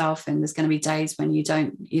with yourself. And there's going to be days when you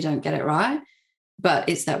don't get it right. But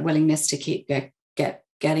it's that willingness to keep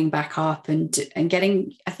getting back up and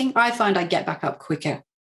getting, I find I get back up quicker.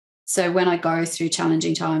 So when I go through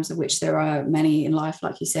challenging times, of which there are many in life,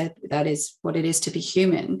 like you said, that is what it is to be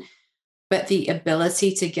human. But the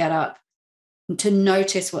ability to get up, to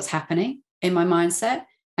notice what's happening in my mindset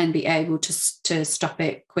and be able to stop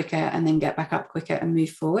it quicker and then get back up quicker and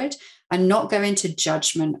move forward and not go into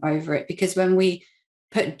judgment over it. Because when we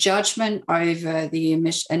put judgment over the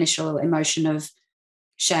initial emotion of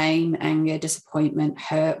shame, anger, disappointment,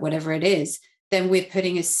 hurt, whatever it is, then we're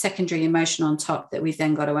putting a secondary emotion on top that we've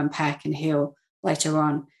then got to unpack and heal later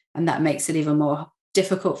on. And that makes it even more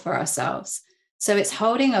difficult for ourselves. So it's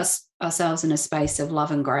holding ourselves in a space of love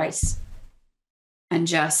and grace and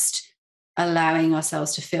just allowing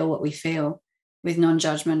ourselves to feel what we feel with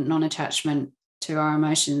non-judgment, non-attachment to our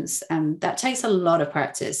emotions. And that takes a lot of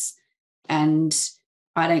practice. And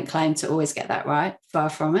I don't claim to always get that right, far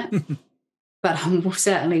from it. But I'm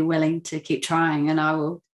certainly willing to keep trying, and I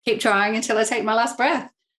will keep trying until I take my last breath.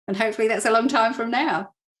 And hopefully that's a long time from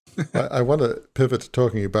now. I want to pivot to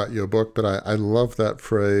talking about your book, but I love that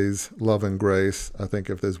phrase, love and grace. I think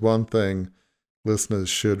if there's one thing listeners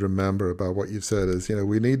should remember about what you've said is,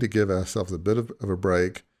 we need to give ourselves a bit of a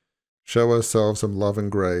break, show ourselves some love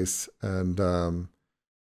and grace. And,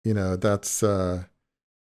 that's,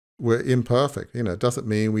 we're imperfect. It doesn't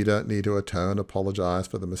mean we don't need to atone, apologize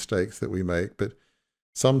for the mistakes that we make, but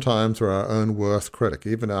sometimes we're our own worst critic,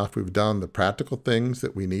 even after we've done the practical things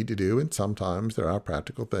that we need to do. And sometimes there are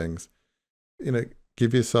practical things,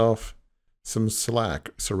 give yourself some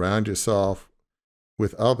slack, surround yourself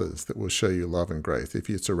with others that will show you love and grace. If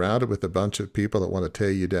you're surrounded with a bunch of people that want to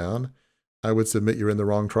tear you down, I would submit you're in the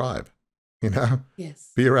wrong tribe.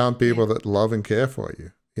 Yes. Be around people that love and care for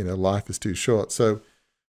you. Life is too short. So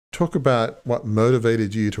talk about what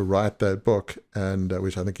motivated you to write that book, and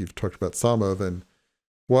which I think you've talked about some of, and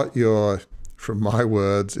what your, from my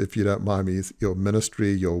words, if you don't mind me, is your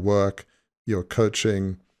ministry, your work, your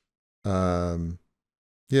coaching.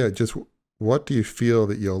 Just what do you feel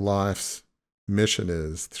that your life's mission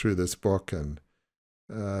is through this book, and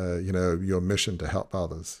your mission to help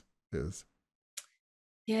others is?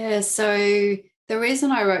 Yeah, so the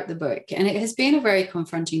reason I wrote the book, and it has been a very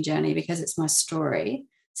confronting journey because it's my story,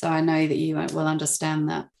 so I know that you will understand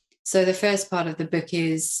that. So the first part of the book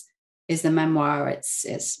is the memoir.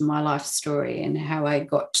 It's my life story and how I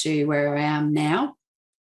got to where I am now.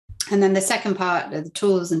 And then the second part are the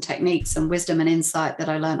tools and techniques and wisdom and insight that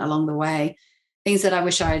I learned along the way, things that I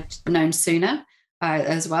wish I'd known sooner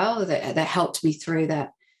as well, that helped me through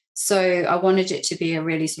that. So I wanted it to be a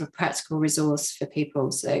really sort of practical resource for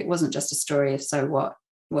people. So it wasn't just a story of, so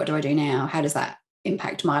what do I do now? How does that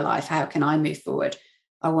impact my life? How can I move forward?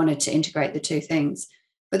 I wanted to integrate the two things.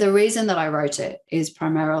 But the reason that I wrote it is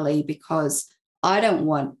primarily because I don't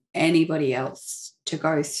want anybody else to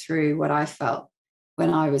go through what I felt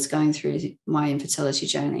when I was going through my infertility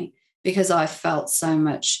journey, because I felt so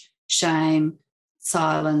much shame,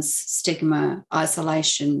 silence, stigma,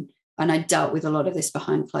 isolation, and I dealt with a lot of this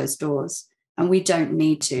behind closed doors. And we don't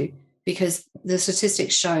need to, because the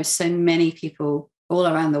statistics show so many people all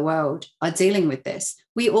around the world are dealing with this.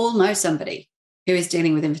 We all know somebody who is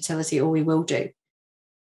dealing with infertility, or we will do.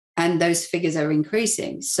 And those figures are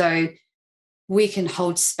increasing. So we can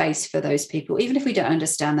hold space for those people. Even if we don't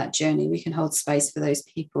understand that journey, we can hold space for those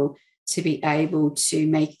people to be able to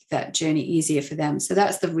make that journey easier for them. So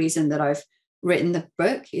that's the reason that I've written the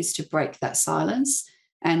book, is to break that silence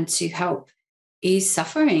and to help ease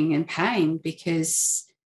suffering and pain, because,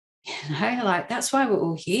 that's why we're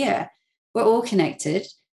all here. We're all connected.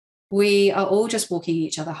 We are all just walking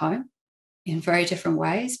each other home in very different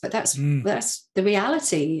ways, but that's the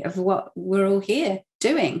reality of what we're all here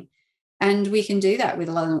doing. And we can do that with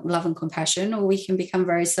love and compassion, or we can become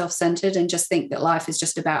very self-centered and just think that life is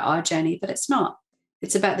just about our journey, but it's not.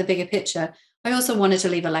 It's about the bigger picture. I also wanted to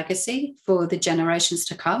leave a legacy for the generations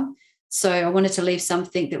to come. So I wanted to leave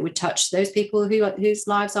something that would touch those people whose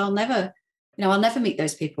lives I'll never meet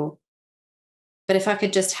those people. But if I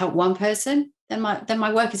could just help one person, then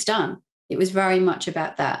my work is done. It was very much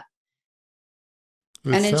about that.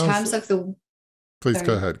 And in terms of the... Please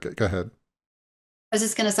go ahead. Go ahead. I was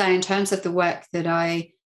just going to say, in terms of the work that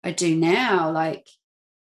I do now,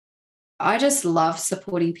 I just love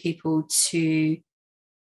supporting people to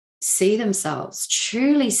see themselves,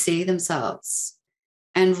 truly see themselves,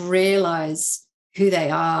 and realize who they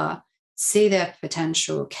are, see their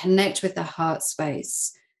potential, connect with their heart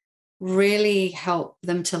space, really help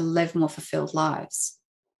them to live more fulfilled lives.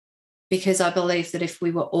 Because I believe that if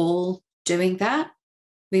we were all doing that,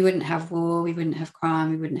 we wouldn't have war, we wouldn't have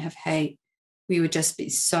crime, we wouldn't have hate. We would just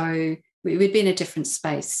be we would be in a different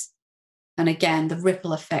space. And again, the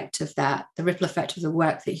ripple effect of that, the ripple effect of the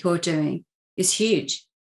work that you're doing is huge.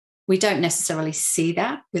 We don't necessarily see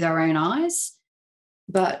that with our own eyes,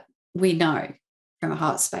 but we know from a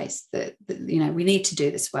heart space that we need to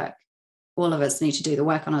do this work. All of us need to do the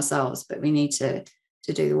work on ourselves, but we need to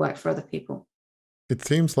do the work for other people. It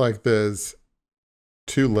seems like there's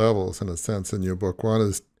two levels, in a sense, in your book. One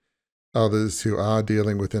is others who are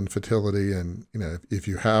dealing with infertility, and if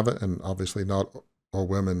you have it, and obviously not all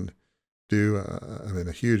women do,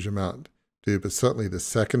 a huge amount do, but certainly the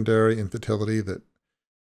secondary infertility, that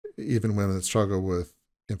even women that struggle with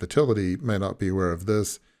infertility may not be aware of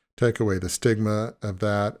this. Take away the stigma of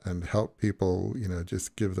that and help people,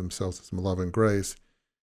 just give themselves some love and grace.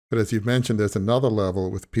 But as you've mentioned, there's another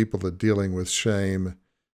level with people that are dealing with shame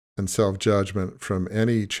and self-judgment from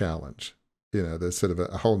any challenge. There's sort of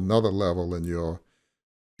a whole nother level in your,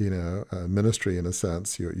 ministry, in a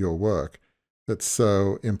sense, your work, that's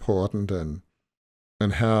so important.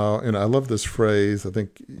 And how, I love this phrase, I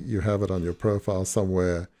think you have it on your profile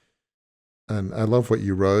somewhere, and I love what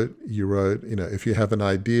you wrote. You wrote, if you have an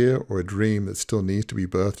idea or a dream that still needs to be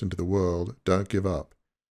birthed into the world, don't give up.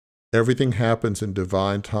 Everything happens in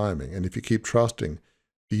divine timing, and if you keep trusting,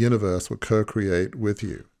 the universe will co-create with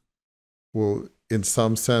you. Well, in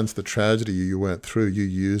some sense, the tragedy you went through, you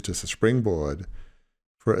used as a springboard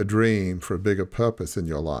for a dream, for a bigger purpose in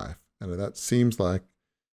your life. And that seems like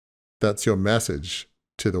that's your message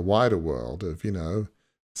to the wider world of,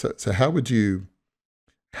 so how would you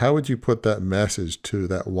put that message to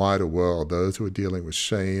that wider world, those who are dealing with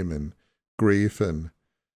shame and grief, and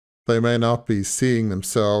they may not be seeing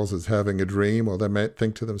themselves as having a dream, or they may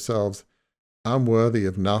think to themselves, I'm worthy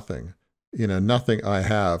of nothing. Nothing I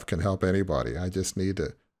have can help anybody. I just need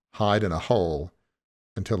to hide in a hole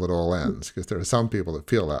until it all ends. Because there are some people that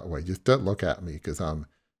feel that way. Just don't look at me because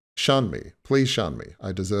shun me. Please shun me.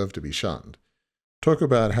 I deserve to be shunned. Talk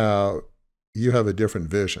about how you have a different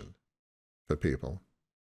vision for people.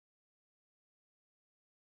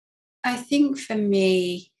 I think for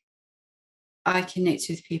me, I connect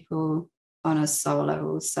with people on a soul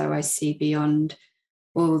level. So I see beyond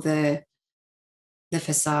all the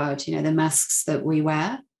facade, the masks that we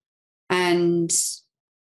wear. And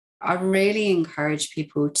I really encourage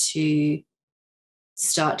people to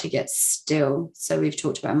start to get still. So we've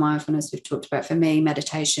talked about mindfulness. We've talked about, for me,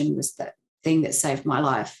 meditation was that thing that saved my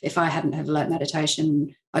life. If I hadn't have learned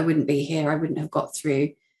meditation, I wouldn't be here. I wouldn't have got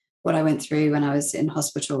through what I went through when I was in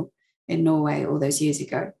hospital in Norway all those years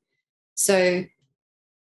ago. So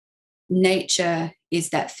nature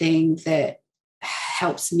is that thing that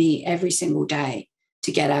helps me every single day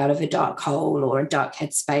to get out of a dark hole or a dark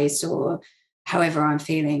headspace or however I'm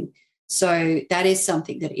feeling. So that is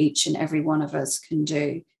something that each and every one of us can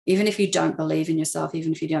do. Even if you don't believe in yourself,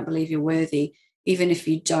 even if you don't believe you're worthy, even if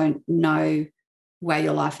you don't know where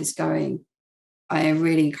your life is going, I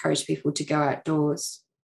really encourage people to go outdoors,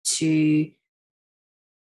 to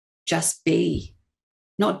just be,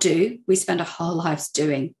 not do. We spend our whole lives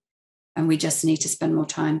doing, and we just need to spend more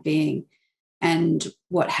time being. And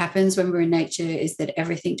what happens when we're in nature is that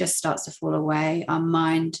everything just starts to fall away. Our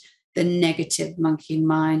mind, the negative monkey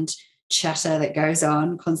mind chatter that goes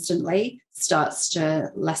on constantly, starts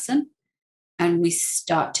to lessen, and we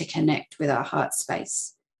start to connect with our heart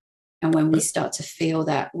space. And when we start to feel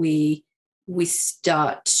that, we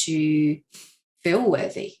start to feel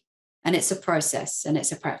worthy. And it's a process and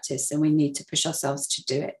it's a practice, and we need to push ourselves to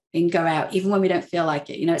do it and go out, even when we don't feel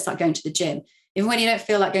like it. It's like going to the gym. Even when you don't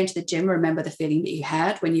feel like going to the gym, remember the feeling that you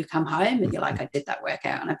had when you come home and you're like, I did that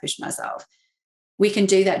workout and I pushed myself. We can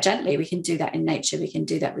do that gently. We can do that in nature. We can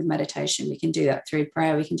do that with meditation. We can do that through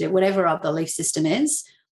prayer. We can do whatever our belief system is,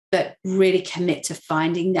 but really commit to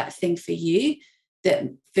finding that thing for you that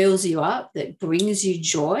fills you up, that brings you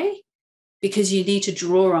joy, because you need to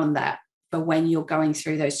draw on that for when you're going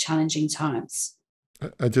through those challenging times.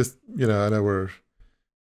 I just, I know we're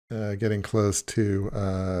getting close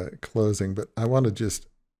to closing, but I want to just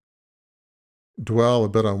dwell a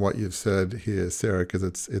bit on what you've said here, Sarah, because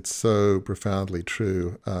it's so profoundly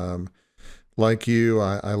true. Like you,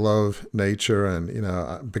 I love nature,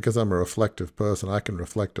 and because I'm a reflective person, I can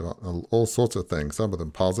reflect on all sorts of things. Some of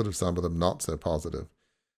them positive, some of them not so positive.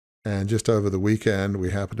 And just over the weekend,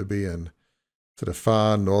 we happened to be in sort of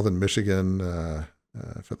far northern Michigan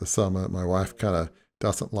for the summer. My wife kind of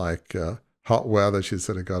doesn't like hot weather. She's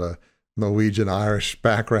sort of got Norwegian Irish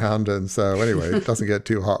background, and so anyway, it doesn't get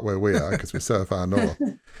too hot where we are because we're so far north.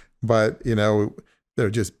 But there are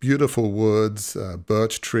just beautiful woods,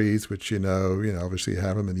 birch trees, which obviously you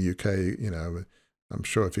have them in the UK. I'm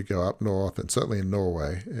sure if you go up north, and certainly in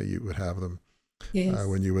Norway, you would have them. Yes.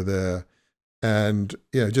 When you were there. And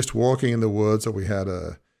just walking in the woods, or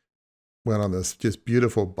went on this just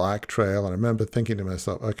beautiful bike trail, and I remember thinking to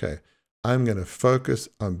myself, okay, I'm going to focus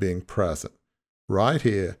on being present right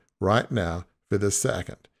here, right now, for this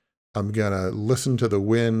second. I'm going to listen to the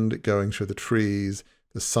wind going through the trees,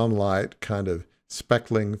 the sunlight kind of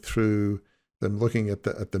speckling through them, looking at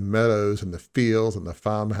the meadows and the fields and the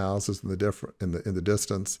farmhouses in the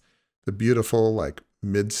distance, the beautiful like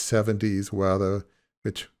mid-70s weather,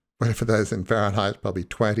 which whatever that is in Fahrenheit, probably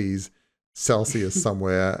 20s Celsius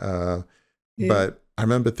somewhere. Yeah. But I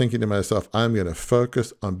remember thinking to myself, I'm going to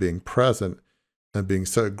focus on being present and being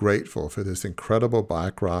so grateful for this incredible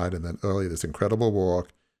bike ride, and then earlier this incredible walk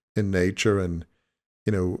in nature. And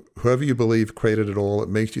whoever you believe created it all, it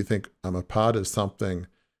makes you think I'm a part of something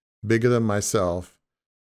bigger than myself,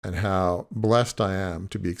 and how blessed I am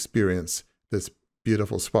to be experience this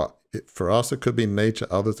beautiful spot. For us, it could be nature.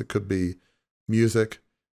 Others, it could be music.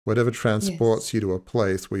 Whatever transports you to a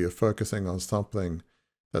place where you're focusing on something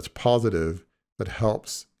that's positive, that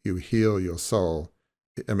helps you heal your soul.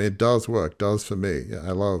 I mean, it does work, does for me. Yeah,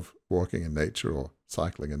 I love walking in nature or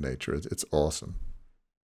cycling in nature. It's awesome.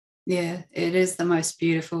 Yeah, it is the most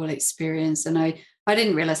beautiful experience. And I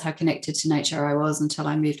didn't realize how connected to nature I was until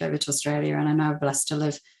I moved over to Australia. And I'm now blessed to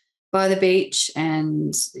live by the beach,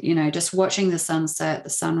 and, just watching the sunset, the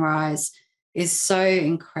sunrise is so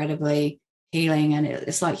incredibly healing. And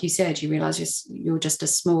it's like you said, you realize you're just a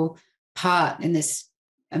small part in this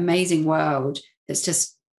amazing world that's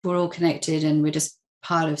just, we're all connected, and we're just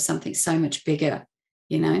part of something so much bigger.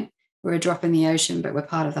 We're a drop in the ocean, but we're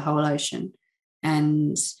part of the whole ocean.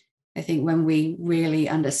 And I think when we really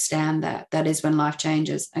understand that is when life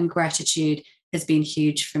changes. And gratitude has been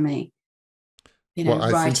huge for me.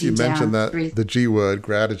 Since you mentioned that, the G word,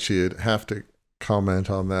 gratitude, have to comment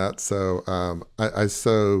on that. So I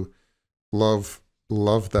so love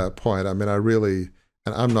that point. I mean, I really,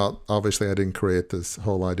 and I'm not, obviously I didn't create this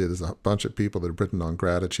whole idea. There's a bunch of people that have written on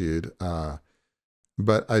gratitude.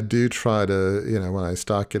 But I do try to, when I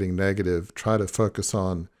start getting negative, try to focus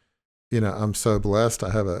on, I'm so blessed. I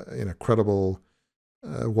have an incredible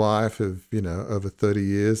wife of, over 30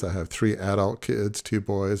 years. I have 3 adult kids, 2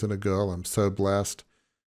 boys and a girl. I'm so blessed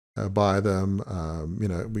by them.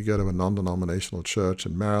 We go to a non-denominational church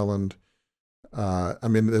in Maryland. I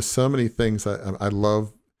mean, there's so many things. I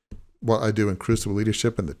love what I do in Crucible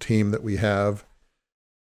Leadership and the team that we have.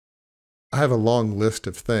 I have a long list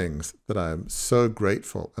of things that I'm so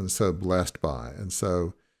grateful and so blessed by. And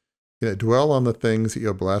so, dwell on the things that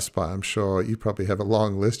you're blessed by. I'm sure you probably have a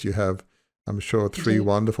long list. You have, I'm sure, 3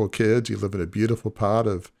 wonderful kids. You live in a beautiful part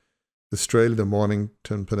of Australia, the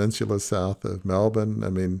Mornington Peninsula, south of Melbourne. I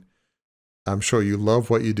mean, I'm sure you love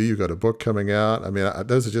what you do. You've got a book coming out. I mean,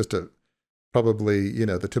 those are just probably,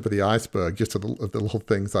 the tip of the iceberg, just of the little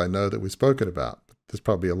things I know that we've spoken about. There's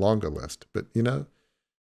probably a longer list. But,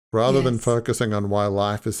 rather than focusing on why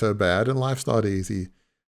life is so bad, and life's not easy,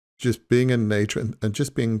 just being in nature and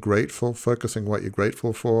just being grateful, focusing what you're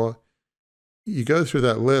grateful for. You go through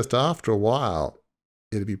that list, after a while,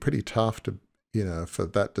 it'd be pretty tough to, for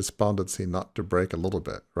that despondency not to break a little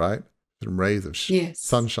bit, right? Some rays of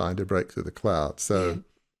sunshine to break through the clouds. So,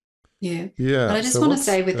 yeah. But I just want to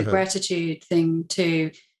say with the gratitude thing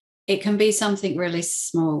too, it can be something really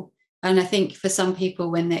small. And I think for some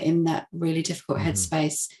people, when they're in that really difficult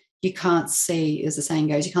headspace, you can't see, as the saying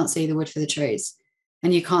goes, you can't see the wood for the trees,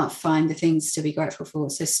 and you can't find the things to be grateful for.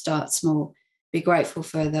 So start small. Be grateful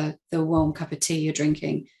for the warm cup of tea you're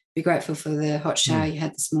drinking. Be grateful for the hot shower you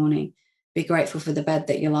had this morning. Be grateful for the bed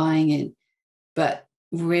that you're lying in. But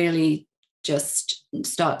really just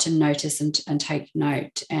start to notice and take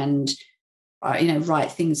note, and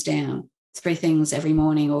write things down. 3 things every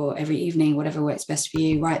morning or every evening, whatever works best for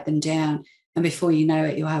you. Write them down, and before you know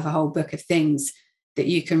it, you'll have a whole book of things that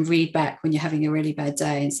you can read back when you're having a really bad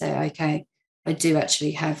day and say, okay, I do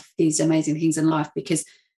actually have these amazing things in life. Because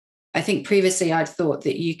I think previously I'd thought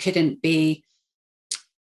that you couldn't be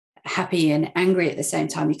happy and angry at the same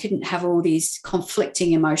time. You couldn't have all these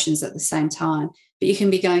conflicting emotions at the same time, but you can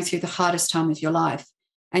be going through the hardest time of your life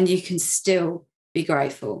and you can still be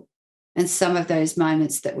grateful. And some of those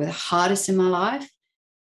moments that were the hardest in my life,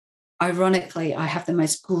 ironically, I have the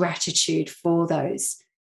most gratitude for those,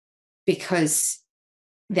 because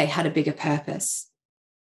they had a bigger purpose.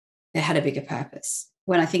 They had a bigger purpose.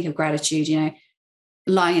 When I think of gratitude,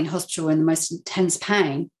 lying in hospital in the most intense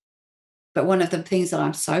pain, But one of the things that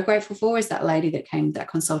I'm so grateful for is that lady that came, that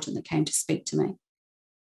consultant that came to speak to me.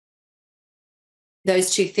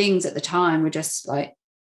 Those two things at the time were just like,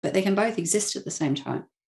 but they can both exist at the same time.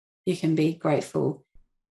 You can be grateful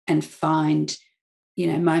and find,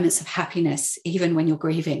 moments of happiness, even when you're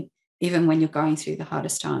grieving, even when you're going through the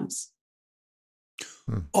hardest times.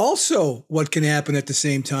 Also, what can happen at the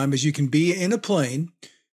same time is you can be in a plane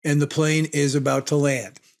and the plane is about to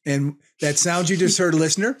land. And that sound you just heard,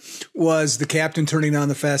 listener, was the captain turning on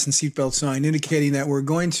the fasten seatbelt sign, indicating that we're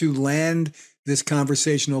going to land this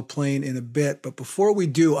conversational plane in a bit. But before we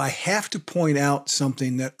do, I have to point out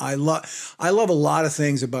something that I love. I love a lot of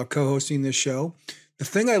things about co-hosting this show. The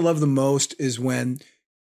thing I love the most is when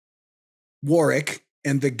Warwick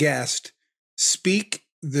and the guest speak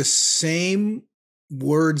the same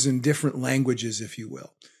words in different languages, if you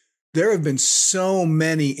will. There have been so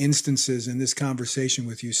many instances in this conversation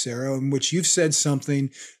with you, Sarah, in which you've said something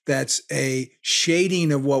that's a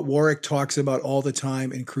shading of what Warwick talks about all the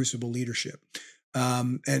time in Crucible leadership.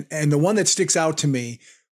 And the one that sticks out to me,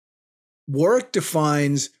 Warwick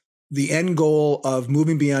defines the end goal of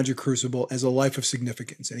moving beyond your crucible as a life of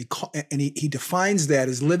significance. And he defines that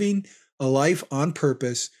as living a life on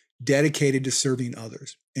purpose, dedicated to serving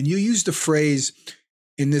others. And you used the phrase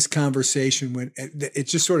in this conversation when it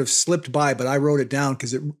just sort of slipped by, but I wrote it down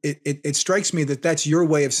because it strikes me that that's your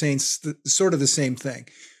way of saying sort of the same thing.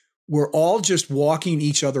 We're all just walking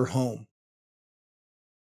each other home.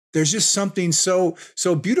 There's just something so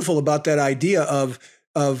beautiful about that idea of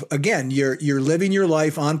again, you're living your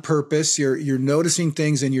life on purpose. You're noticing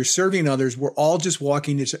things and you're serving others. We're all just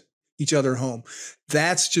walking each other home.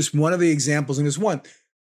 That's just one of the examples, and it's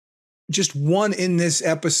just one in this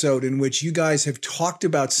episode in which you guys have talked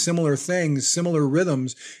about similar things, similar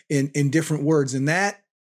rhythms in different words. And that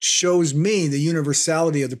shows me the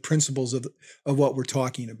universality of the principles of what we're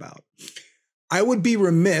talking about. I would be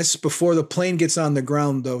remiss before the plane gets on the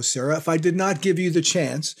ground, though, Sarah, if I did not give you the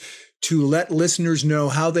chance to let listeners know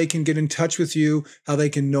how they can get in touch with you, how they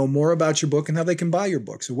can know more about your book, and how they can buy your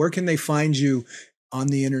book. So where can they find you on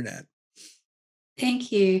the internet?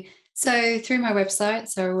 Thank you. So through my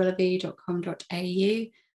website, sarahwilloughby.com.au.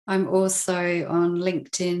 I'm also on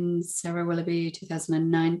LinkedIn, Sarah Willoughby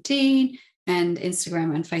 2019, and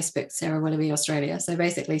Instagram and Facebook, Sarah Willoughby Australia. So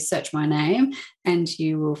basically search my name and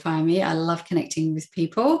you will find me. I love connecting with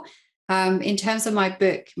people. In terms of my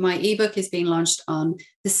book, my ebook is being launched on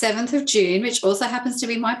the 7th of June, which also happens to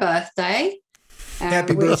be my birthday.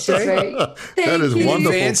 Happy birthday. That is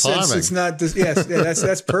wonderful timing. It's not this, yes,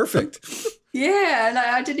 that's perfect. Yeah, and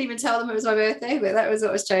I didn't even tell them it was my birthday, but that was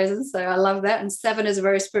what was chosen. So I love that. And 7 is a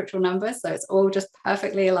very spiritual number, so it's all just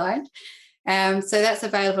perfectly aligned. So that's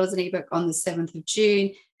available as an ebook on the 7th of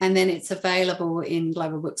June. And then it's available in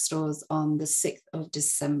global bookstores on the 6th of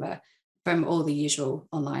December from all the usual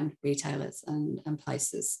online retailers and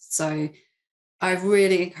places. So I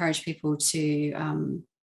really encourage people to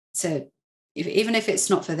even if it's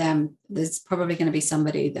not for them, there's probably going to be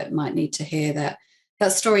somebody that might need to hear that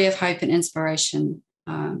story of hope and inspiration.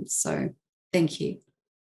 So thank you.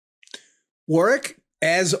 Warwick,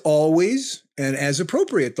 as always, and as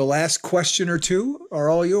appropriate, the last question or two are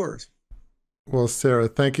all yours. Well, Sarah,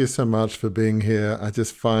 thank you so much for being here. I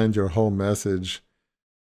just find your whole message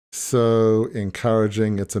so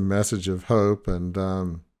encouraging. It's a message of hope.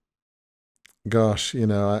 And gosh,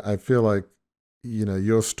 I feel like,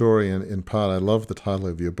 your story in part, I love the title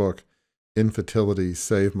of your book, Infertility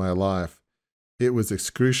Saved My Life. It was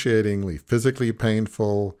excruciatingly physically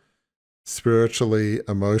painful, spiritually,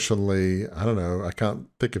 emotionally. I don't know. I can't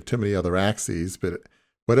think of too many other axes, but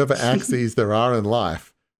whatever axes there are in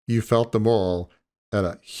life, you felt them all at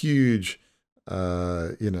a huge,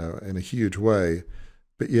 in a huge way.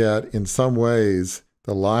 But yet, in some ways,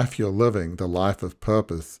 the life you're living, the life of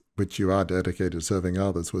purpose, which you are dedicated to serving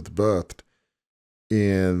others, was birthed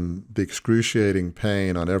in the excruciating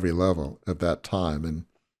pain on every level of that time. And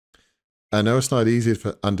I know it's not easy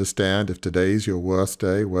to understand if today's your worst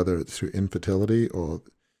day, whether it's through infertility, or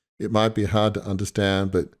it might be hard to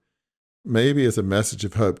understand, but maybe as a message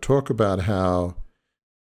of hope, talk about how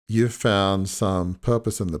you've found some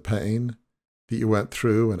purpose in the pain that you went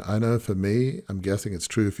through. And I know for me, I'm guessing it's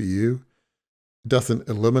true for you, it doesn't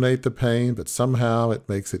eliminate the pain, but somehow it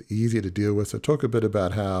makes it easier to deal with. So talk a bit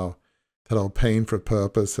about how that whole pain for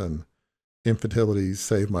purpose and infertility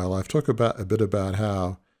saved my life. Talk a bit about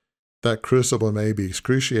how that crucible may be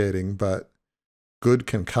excruciating, but good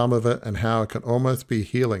can come of it, and how it can almost be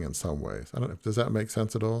healing in some ways. I don't know, does that make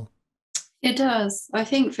sense at all? It does. I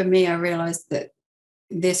think for me, I realized that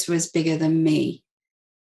this was bigger than me.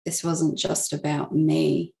 This wasn't just about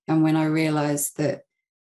me. And when I realized that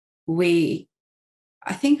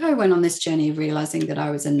I think I went on this journey of realizing that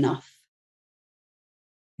I was enough.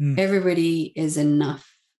 Everybody is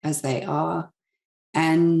enough as they are.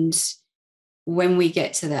 And when we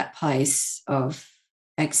get to that place of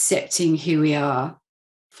accepting who we are,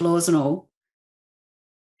 flaws and all,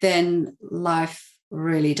 then life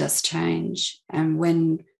really does change. And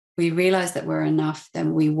when we realize that we're enough,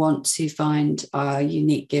 then we want to find our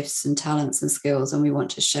unique gifts and talents and skills, and we want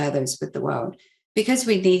to share those with the world because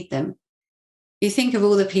we need them. You think of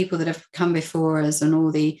all the people that have come before us and all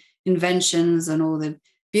the inventions and all the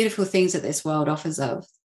beautiful things that this world offers of.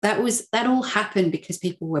 That all happened because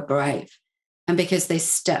people were brave and because they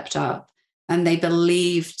stepped up and they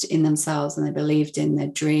believed in themselves and they believed in their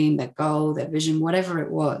dream, their goal, their vision, whatever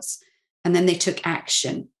it was. And then they took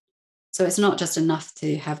action. So it's not just enough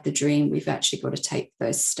to have the dream. We've actually got to take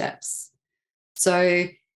those steps. So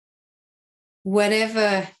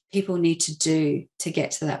whatever people need to do to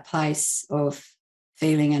get to that place of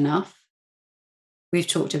feeling enough, we've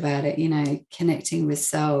talked about it, connecting with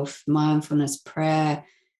self, mindfulness, prayer,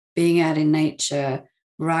 being out in nature,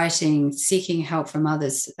 writing, seeking help from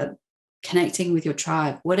others, connecting with your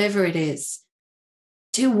tribe, whatever it is.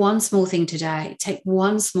 Do one small thing today. Take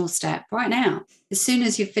one small step right now, as soon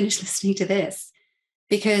as you've finished listening to this,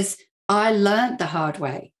 because I learned the hard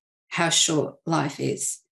way how short life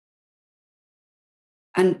is.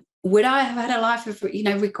 And would I have had a life of,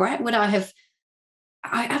 regret?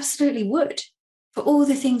 I absolutely would. For all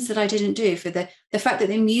the things that I didn't do, for the fact that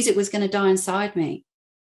the music was going to die inside me,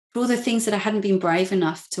 for all the things that I hadn't been brave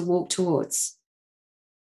enough to walk towards.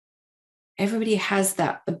 Everybody has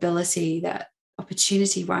that ability, that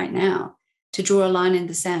opportunity right now to draw a line in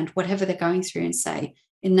the sand, whatever they're going through, and say,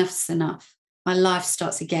 enough's enough. My life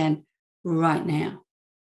starts again right now.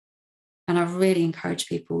 And I really encourage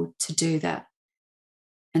people to do that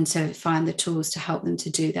and to find the tools to help them to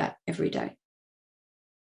do that every day.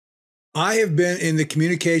 I have been in the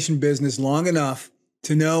communication business long enough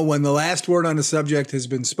to know when the last word on a subject has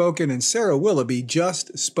been spoken, and Sarah Willoughby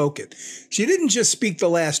just spoke it. She didn't just speak the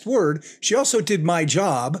last word. She also did my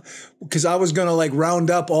job, because I was going to round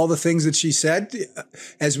up all the things that she said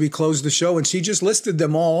as we closed the show, and she just listed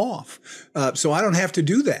them all off. So I don't have to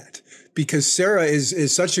do that, because Sarah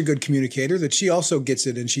is such a good communicator that she also gets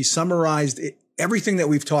it, and she summarized everything that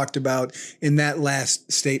we've talked about in that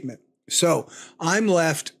last statement. So I'm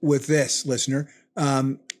left with this, listener.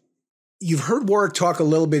 You've heard Warwick talk a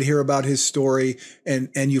little bit here about his story, and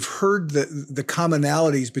you've heard the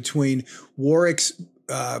commonalities between Warwick's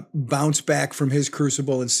bounce back from his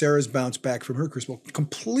crucible and Sarah's bounce back from her crucible.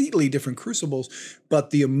 Completely different crucibles,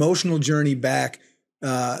 but the emotional journey back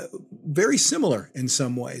very similar in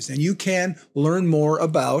some ways. And you can learn more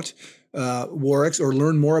about Warwick's, or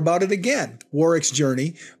learn more about it again, Warwick's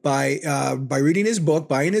journey, by reading his book,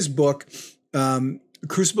 buying his book,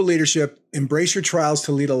 Crucible Leadership, Embrace Your Trials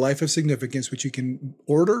to Lead a Life of Significance, which you can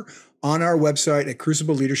order on our website at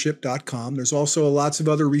crucibleleadership.com. There's also lots of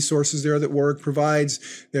other resources there that Warwick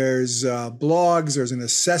provides. There's blogs, there's an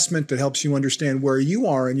assessment that helps you understand where you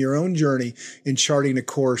are in your own journey in charting a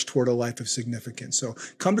course toward a life of significance. So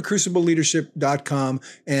come to crucibleleadership.com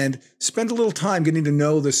and spend a little time getting to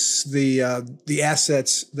know the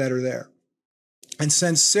assets that are there. And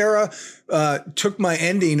since Sarah took my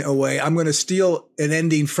ending away, I'm going to steal an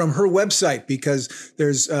ending from her website, because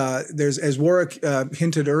there's as Warwick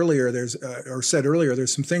hinted earlier, or said earlier,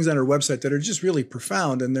 there's some things on her website that are just really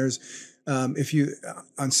profound. And there's if you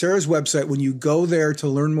on Sarah's website, when you go there to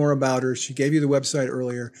learn more about her, she gave you the website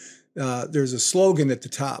earlier. There's a slogan at the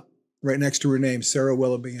top, right next to her name, Sarah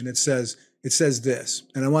Willoughby, and it says this.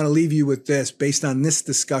 And I want to leave you with this based on this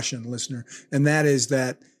discussion, listener, and that is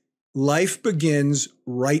that life begins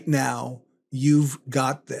right now. You've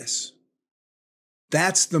got this.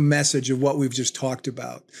 That's the message of what we've just talked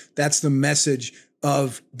about. That's the message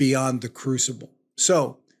of Beyond the Crucible.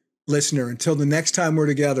 So, listener, until the next time we're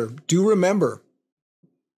together, do remember,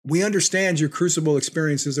 we understand your crucible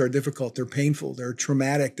experiences are difficult. They're painful. They're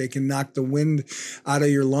traumatic. They can knock the wind out of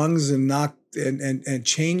your lungs and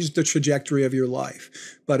change the trajectory of your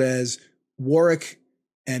life. But as Warwick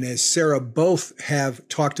and as Sarah both have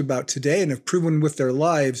talked about today and have proven with their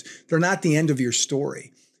lives, they're not the end of your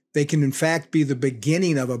story. They can, in fact, be the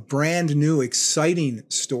beginning of a brand new, exciting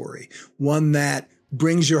story, one that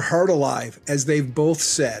brings your heart alive, as they've both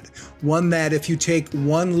said, one that if you take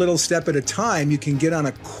one little step at a time, you can get on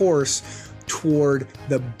a course toward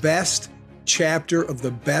the best chapter of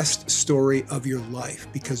the best story of your life,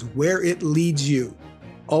 because where it leads you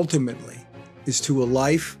ultimately is to a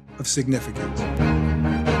life of significance.